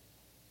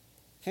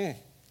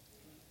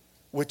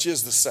 Which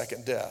is the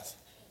second death.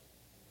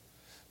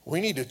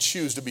 We need to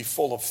choose to be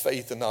full of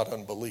faith and not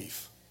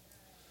unbelief.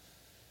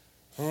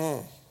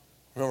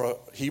 Remember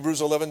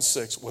Hebrews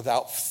 11:6,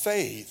 without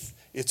faith,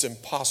 it's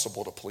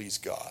impossible to please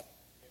God.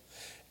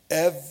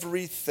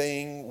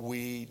 Everything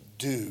we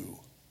do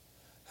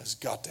has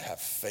got to have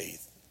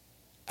faith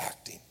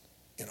acting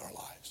in our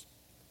lives.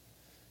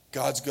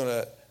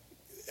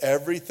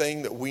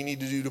 Everything that we need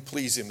to do to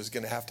please him is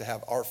going to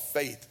have our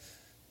faith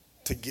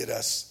to get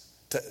us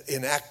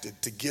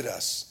enacted to get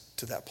us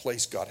to that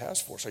place God has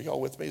for us. Are y'all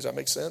with me? Does that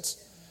make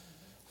sense?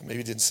 I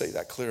maybe didn't say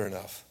that clear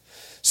enough.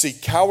 See,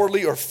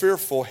 cowardly or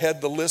fearful head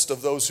the list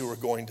of those who are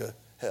going to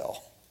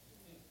hell.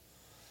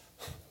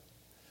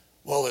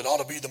 Well, it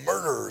ought to be the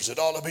murderers. It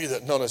ought to be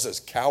the... No, it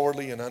says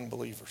cowardly and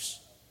unbelievers.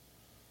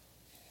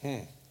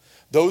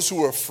 Those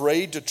who are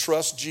afraid to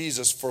trust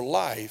Jesus for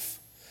life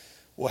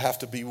will have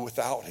to be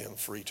without him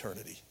for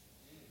eternity.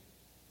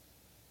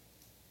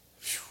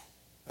 Whew,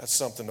 that's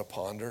something to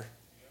ponder.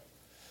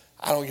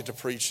 I don't get to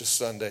preach this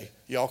Sunday.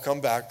 Y'all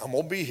come back. I'm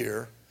going to be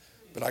here,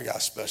 but I got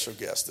a special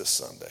guest this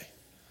Sunday.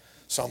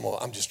 So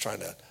I'm just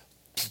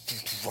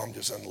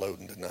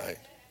unloading tonight.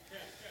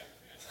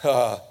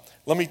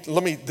 Let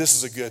me. This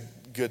is a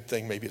good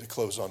thing maybe to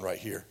close on right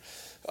here.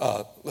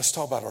 Let's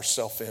talk about our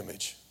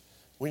self-image.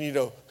 We need to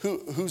know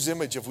whose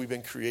image have we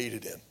been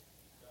created in?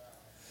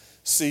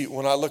 See,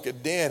 when I look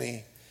at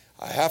Danny,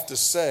 I have to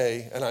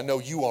say, and I know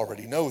you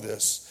already know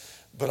this,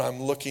 but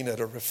I'm looking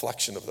at a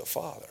reflection of the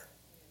Father.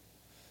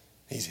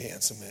 He's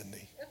handsome, isn't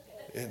he?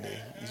 Isn't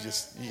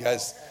he? You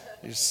guys,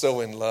 you're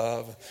so in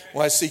love.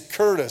 When I see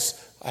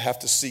Curtis, I have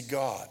to see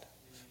God.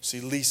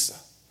 See Lisa.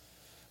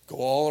 Go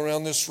all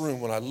around this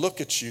room. When I look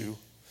at you,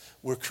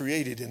 we're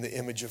created in the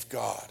image of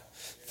God.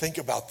 Think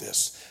about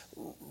this.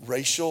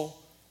 Racial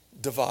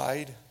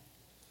divide,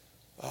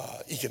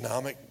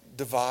 economic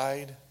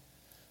divide,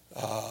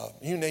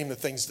 you name the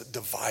things that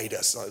divide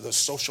us, the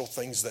social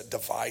things that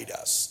divide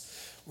us.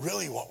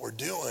 Really what we're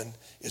doing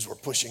is we're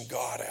pushing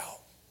God out.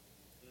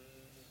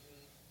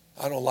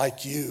 I don't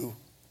like you.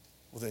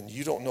 Well, then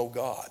you don't know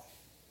God.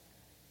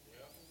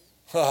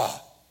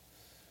 Well,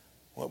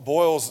 it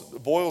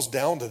boils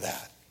down to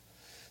that.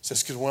 It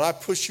says, because when I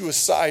push you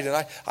aside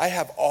and I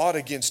have aught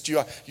against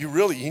you, you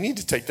need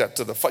to take that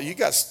to the fight. You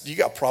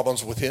got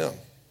problems with him.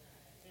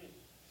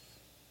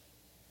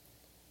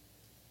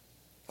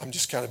 I'm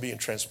just kind of being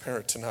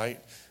transparent tonight.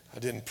 I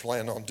didn't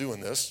plan on doing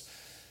this,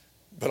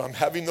 but I'm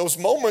having those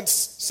moments,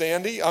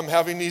 Sandy. I'm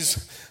having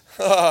these.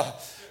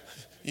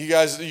 You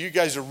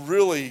guys are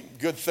really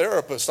good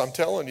therapists, I'm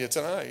telling you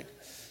tonight.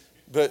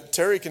 But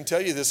Terry can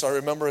tell you this. I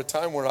remember a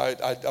time where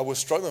I was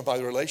struggling with my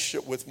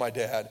relationship with my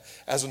dad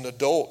as an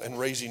adult and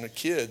raising the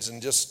kids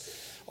and just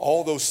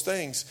all those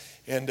things.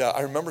 And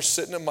I remember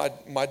sitting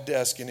at my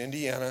desk in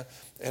Indiana,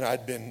 and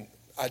I'd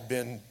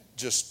been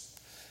just,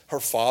 her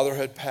father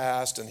had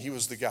passed, and he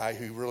was the guy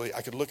who really,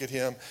 I could look at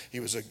him. He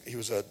was a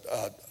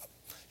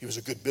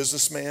good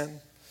businessman.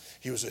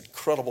 He was an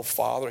incredible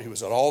father. He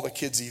was at all the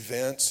kids'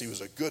 events. He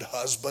was a good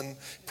husband,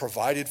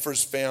 provided for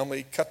his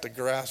family, cut the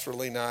grass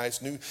really nice,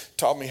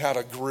 taught me how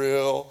to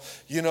grill.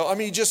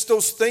 Just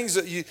those things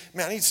that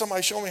I need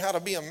somebody to show me how to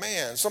be a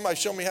man. Somebody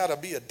show me how to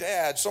be a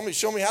dad. Somebody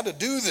show me how to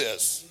do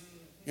this.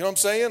 You know what I'm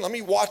saying? Let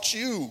me watch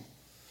you.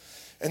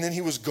 And then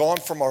he was gone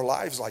from our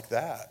lives like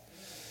that.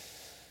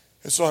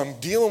 And so I'm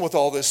dealing with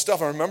all this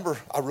stuff. I remember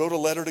I wrote a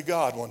letter to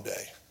God one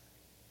day.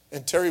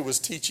 And Terry was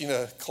teaching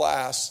a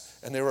class,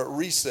 and they were at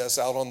recess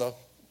out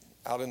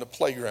in the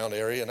playground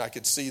area, and I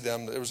could see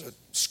them. There was a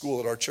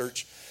school at our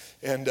church.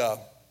 And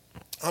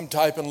I'm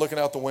typing, looking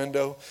out the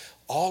window.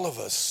 All of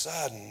a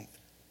sudden,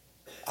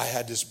 I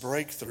had this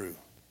breakthrough.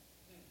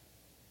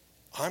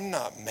 I'm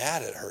not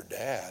mad at her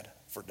dad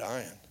for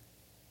dying.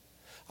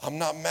 I'm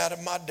not mad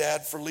at my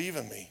dad for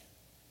leaving me.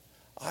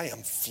 I am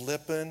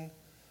flipping.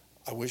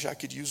 I wish I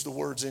could use the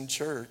words in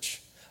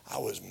church. I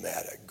was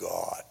mad at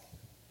God.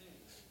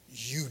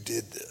 You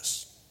did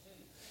this.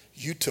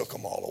 You took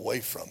them all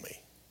away from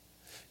me.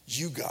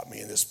 You got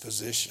me in this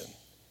position.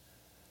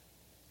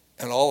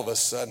 And all of a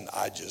sudden,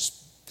 I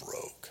just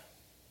broke.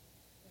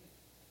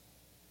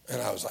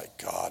 And I was like,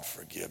 God,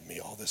 forgive me.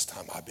 All this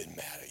time, I've been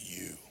mad at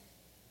you.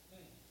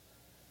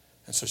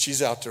 And so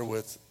she's out there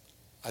with,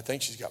 I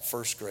think she's got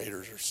first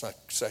graders or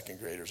second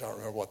graders. I don't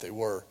remember what they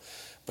were.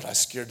 But I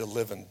scared the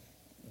living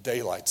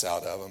daylights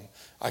out of them.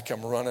 I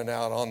come running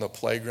out on the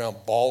playground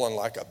bawling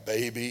like a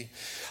baby.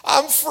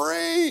 I'm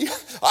free.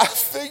 I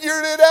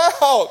figured it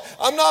out.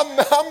 I'm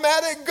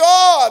mad at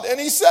God, and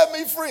he set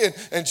me free.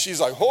 And she's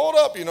like, hold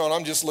up, and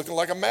I'm just looking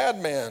like a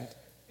madman.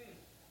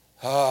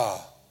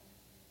 But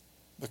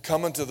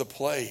coming to the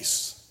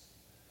place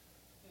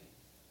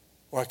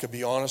where I could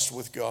be honest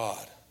with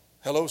God.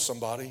 Hello,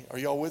 somebody. Are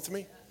y'all with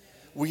me?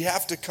 We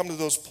have to come to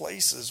those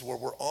places where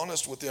we're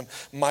honest with him.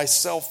 My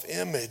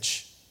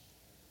self-image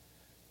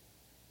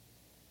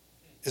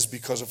is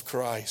because of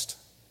Christ.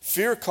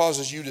 Fear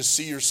causes you to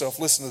see yourself.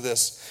 Listen to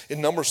this.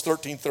 In Numbers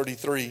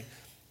 13:33,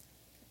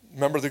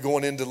 remember they're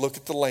going in to look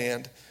at the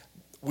land.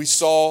 We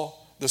saw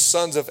the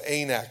sons of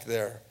Anak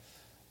there.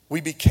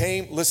 We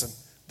became, listen,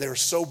 they were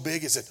so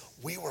big, it said,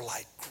 we were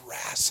like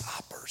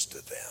grasshoppers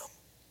to them.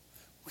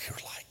 We were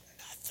like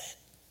nothing.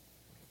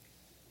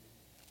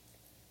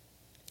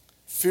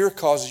 Fear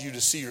causes you to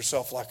see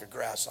yourself like a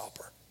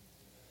grasshopper.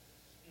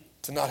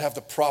 To not have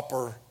the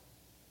proper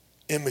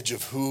image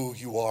of who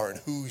you are and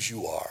whose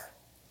you are.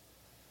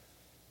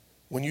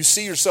 When you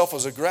see yourself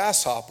as a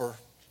grasshopper,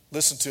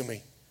 listen to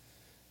me.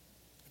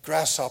 A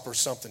grasshopper is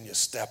something you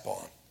step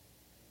on.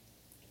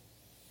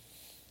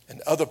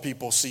 And other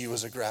people see you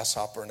as a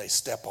grasshopper and they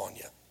step on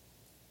you.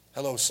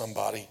 Hello,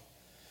 somebody.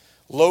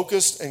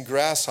 Locusts and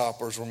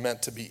grasshoppers were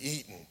meant to be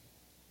eaten.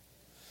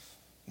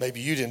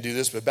 Maybe you didn't do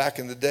this, but back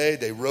in the day,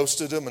 they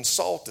roasted them and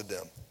salted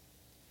them.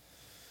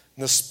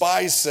 And the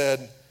spies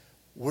said,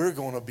 we're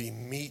going to be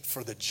meat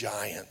for the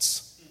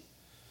giants.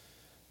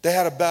 They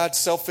had a bad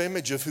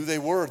self-image of who they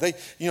were.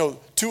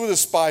 Two of the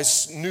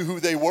spies knew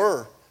who they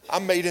were.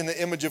 I'm made in the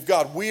image of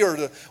God. We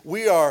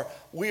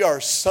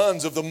are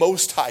sons of the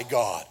Most High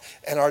God.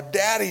 And our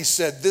daddy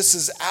said, this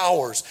is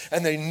ours.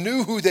 And they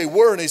knew who they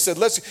were. And they said,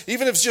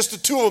 even if it's just the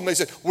two of them, they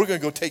said, we're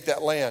going to go take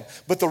that land.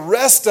 But the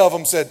rest of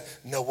them said,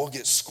 no, we'll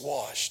get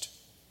squashed.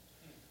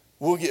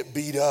 We'll get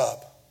beat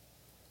up.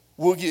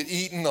 We'll get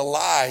eaten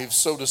alive,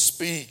 so to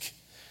speak.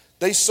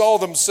 They saw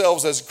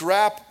themselves as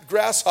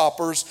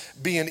grasshoppers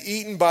being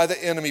eaten by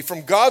the enemy.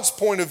 From God's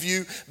point of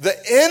view, the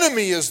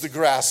enemy is the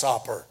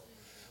grasshopper.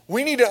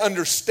 We need to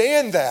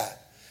understand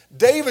that.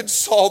 David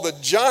saw the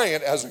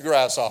giant as a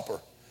grasshopper.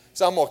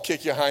 So I'm going to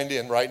kick your hind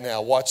end right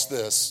now. Watch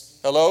this.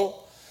 Hello?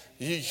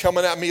 You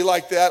coming at me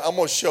like that? I'm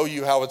going to show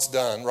you how it's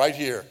done right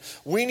here.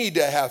 We need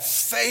to have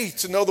faith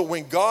to know that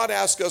when God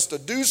asks us to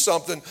do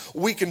something,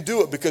 we can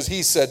do it because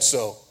he said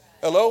so.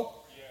 Hello?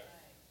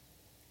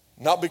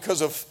 Not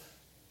because of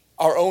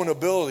our own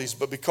abilities,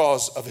 but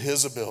because of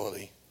his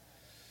ability.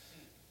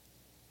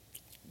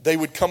 They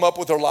would come up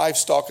with their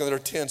livestock in their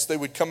tents. They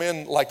would come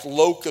in like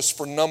locusts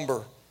for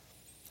number.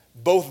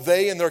 Both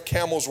they and their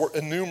camels were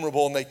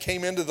innumerable, and they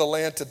came into the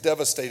land to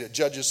devastate it.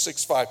 Judges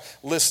 6:5.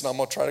 Listen, I'm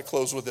going to try to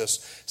close with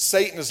this.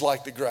 Satan is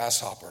like the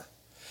grasshopper.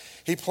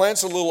 He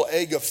plants a little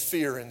egg of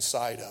fear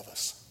inside of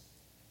us.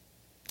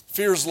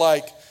 Fear's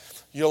like,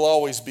 you'll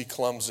always be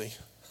clumsy.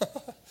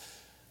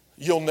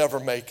 You'll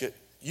never make it.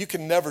 You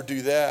can never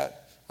do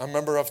that. I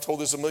remember I've told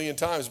this a million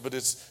times, but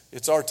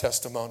it's our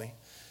testimony.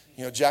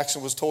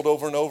 Jackson was told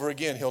over and over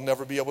again, he'll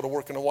never be able to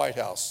work in the White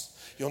House.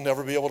 You'll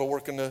never be able to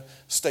work in the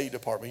State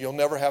Department. You'll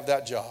never have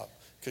that job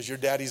because your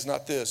daddy's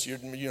not this. You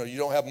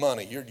don't have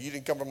money. You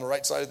didn't come from the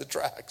right side of the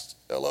tracks.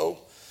 Hello?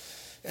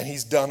 And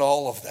he's done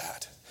all of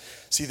that.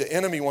 See, the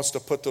enemy wants to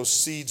put those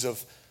seeds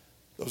of,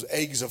 those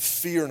eggs of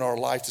fear in our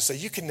life to say,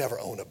 you can never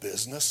own a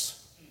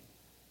business.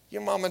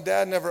 Your mom and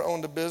dad never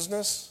owned a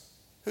business.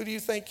 Who do you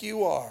think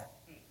you are?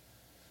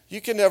 You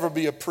can never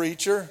be a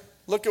preacher.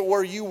 Look at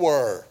where you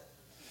were.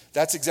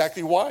 That's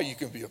exactly why you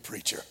can be a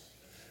preacher.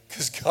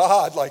 Because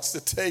God likes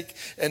to take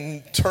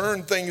and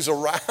turn things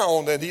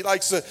around. And he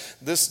likes to,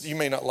 this, you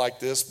may not like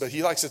this, but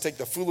he likes to take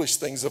the foolish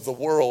things of the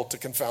world to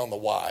confound the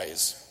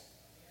wise.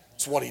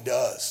 It's what he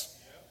does.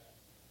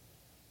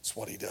 It's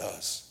what he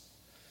does.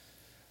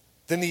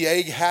 Then the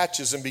egg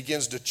hatches and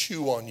begins to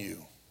chew on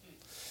you.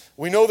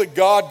 We know that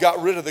God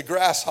got rid of the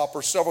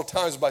grasshoppers several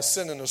times by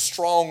sending a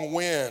strong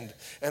wind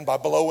and by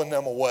blowing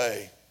them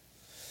away.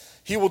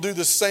 He will do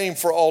the same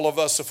for all of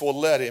us if we'll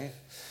let him.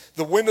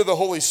 The wind of the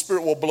Holy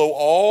Spirit will blow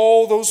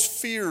all those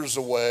fears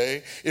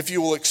away if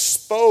you will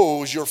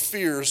expose your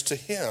fears to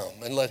him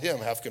and let him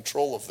have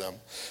control of them.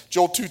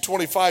 Joel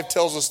 2:25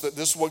 tells us that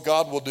this is what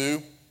God will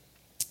do.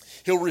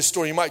 He'll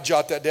restore. You might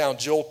jot that down.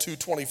 Joel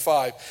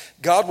 2:25.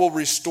 God will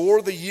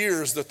restore the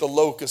years that the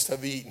locusts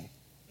have eaten.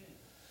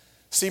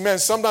 See, man,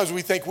 sometimes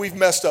we think we've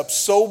messed up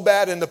so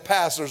bad in the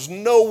past, there's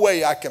no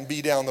way I can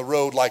be down the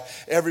road like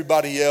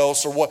everybody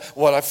else or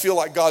what I feel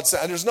like God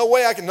said. There's no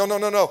way I can.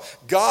 No.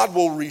 God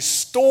will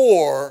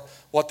restore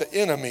what the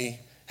enemy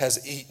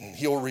has eaten.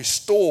 He'll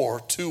restore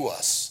to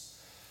us.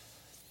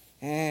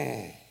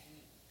 He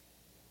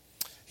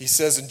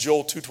says in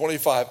Joel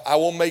 2:25, I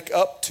will make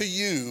up to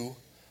you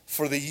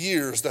for the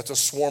years that the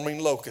swarming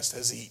locust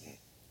has eaten.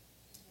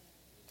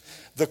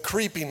 The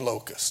creeping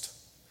locust,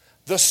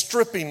 the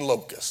stripping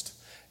locust,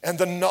 and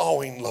the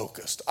gnawing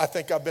locust. I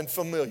think I've been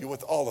familiar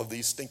with all of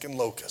these stinking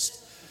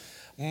locusts.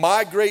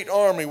 My great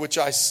army which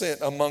I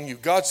sent among you.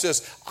 God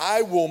says,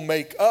 I will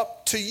make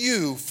up to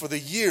you for the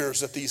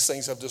years that these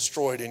things have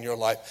destroyed in your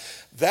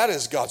life. That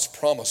is God's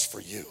promise for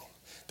you.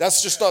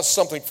 That's just not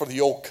something for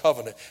the old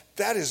covenant.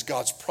 That is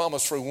God's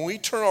promise for you. When we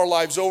turn our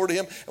lives over to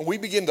him and we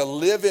begin to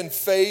live in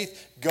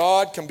faith,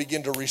 God can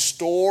begin to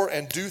restore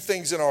and do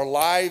things in our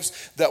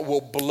lives that will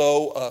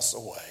blow us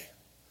away.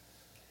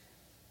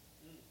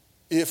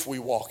 If we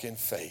walk in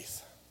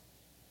faith.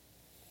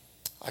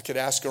 I could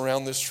ask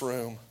around this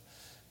room,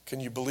 can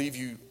you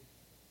believe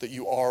that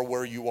you are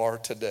where you are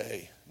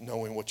today,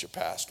 knowing what your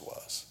past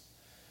was?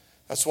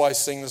 That's why I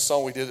sing the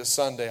song we did at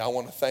Sunday, I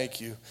want to thank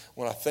you.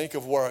 When I think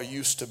of where I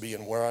used to be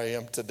and where I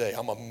am today,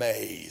 I'm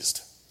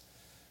amazed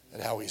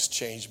at how he's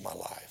changed my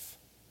life.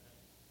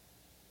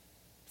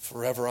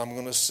 Forever I'm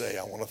going to say,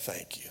 I want to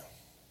thank you.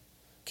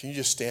 Can you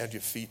just stand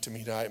your feet to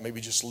me tonight? Maybe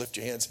just lift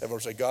your hands heaven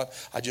and say, God,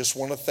 I just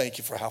want to thank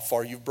you for how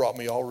far you've brought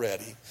me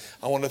already.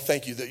 I want to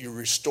thank you that you're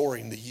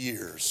restoring the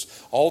years.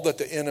 All that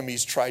the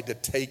enemies tried to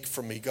take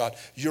from me, God,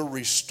 you're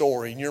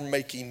restoring. You're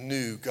making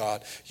new,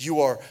 God.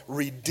 You are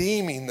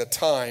redeeming the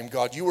time,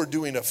 God. You are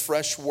doing a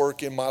fresh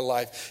work in my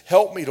life.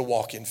 Help me to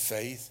walk in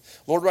faith.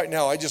 Lord, right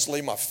now, I just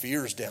lay my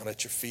fears down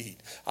at your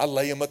feet. I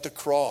lay them at the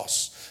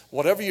cross.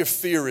 Whatever your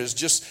fear is,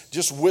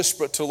 just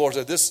whisper it to the Lord.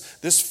 Say,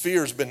 this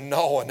fear has been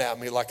gnawing at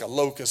me like a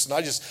locust, and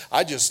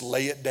I just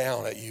lay it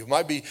down at you. It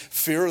might be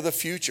fear of the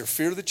future,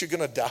 fear that you're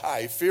going to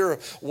die, fear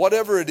of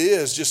whatever it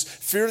is, just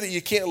fear that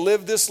you can't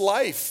live this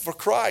life for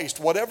Christ.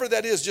 Whatever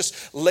that is,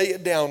 just lay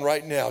it down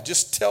right now.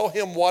 Just tell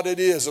him what it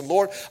is. And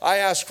Lord, I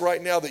ask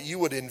right now that you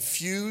would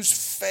infuse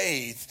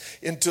faith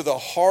into the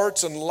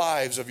hearts and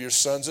lives of your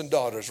sons and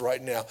daughters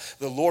right now.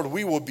 The Lord,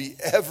 we will be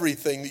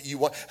everything that you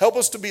want. Help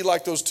us to be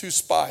like those two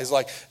spies,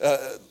 like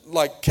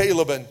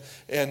Caleb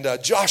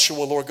and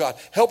Joshua, Lord God.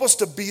 Help us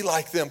to be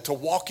like them, to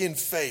walk in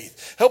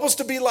faith. Help us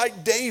to be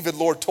like David,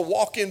 Lord, to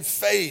walk in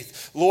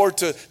faith, Lord,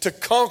 to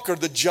conquer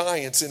the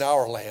giants in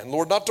our land.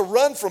 Lord, not to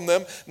run from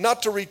them,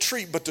 not to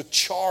retreat, but to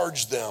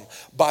charge them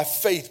by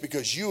faith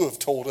because you have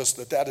told us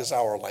that that is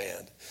our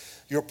land.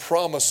 Your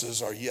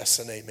promises are yes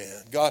and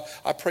amen. God,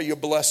 I pray your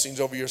blessings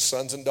over your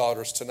sons and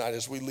daughters tonight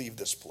as we leave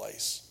this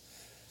place.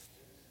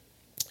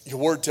 Your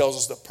word tells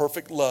us that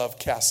perfect love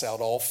casts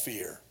out all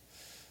fear.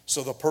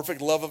 So the perfect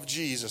love of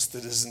Jesus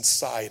that is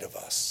inside of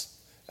us,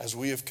 as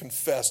we have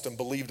confessed and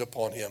believed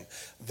upon him,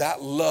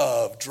 that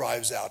love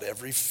drives out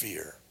every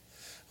fear.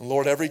 And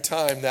Lord, every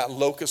time that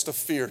locust of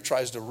fear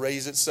tries to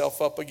raise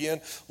itself up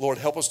again, Lord,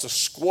 help us to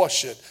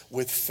squash it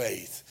with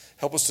faith.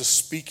 Help us to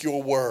speak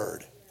your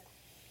word.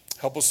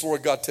 Help us,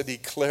 Lord God, to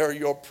declare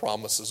your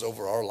promises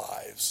over our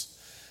lives.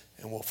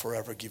 And we'll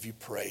forever give you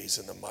praise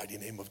in the mighty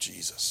name of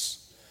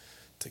Jesus.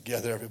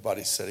 Together,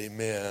 everybody said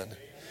amen.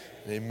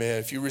 Amen.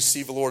 If you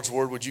receive the Lord's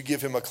word, would you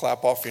give him a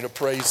clap offering of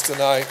praise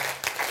tonight?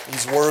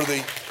 He's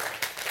worthy.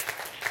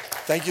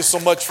 Thank you so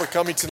much for coming tonight.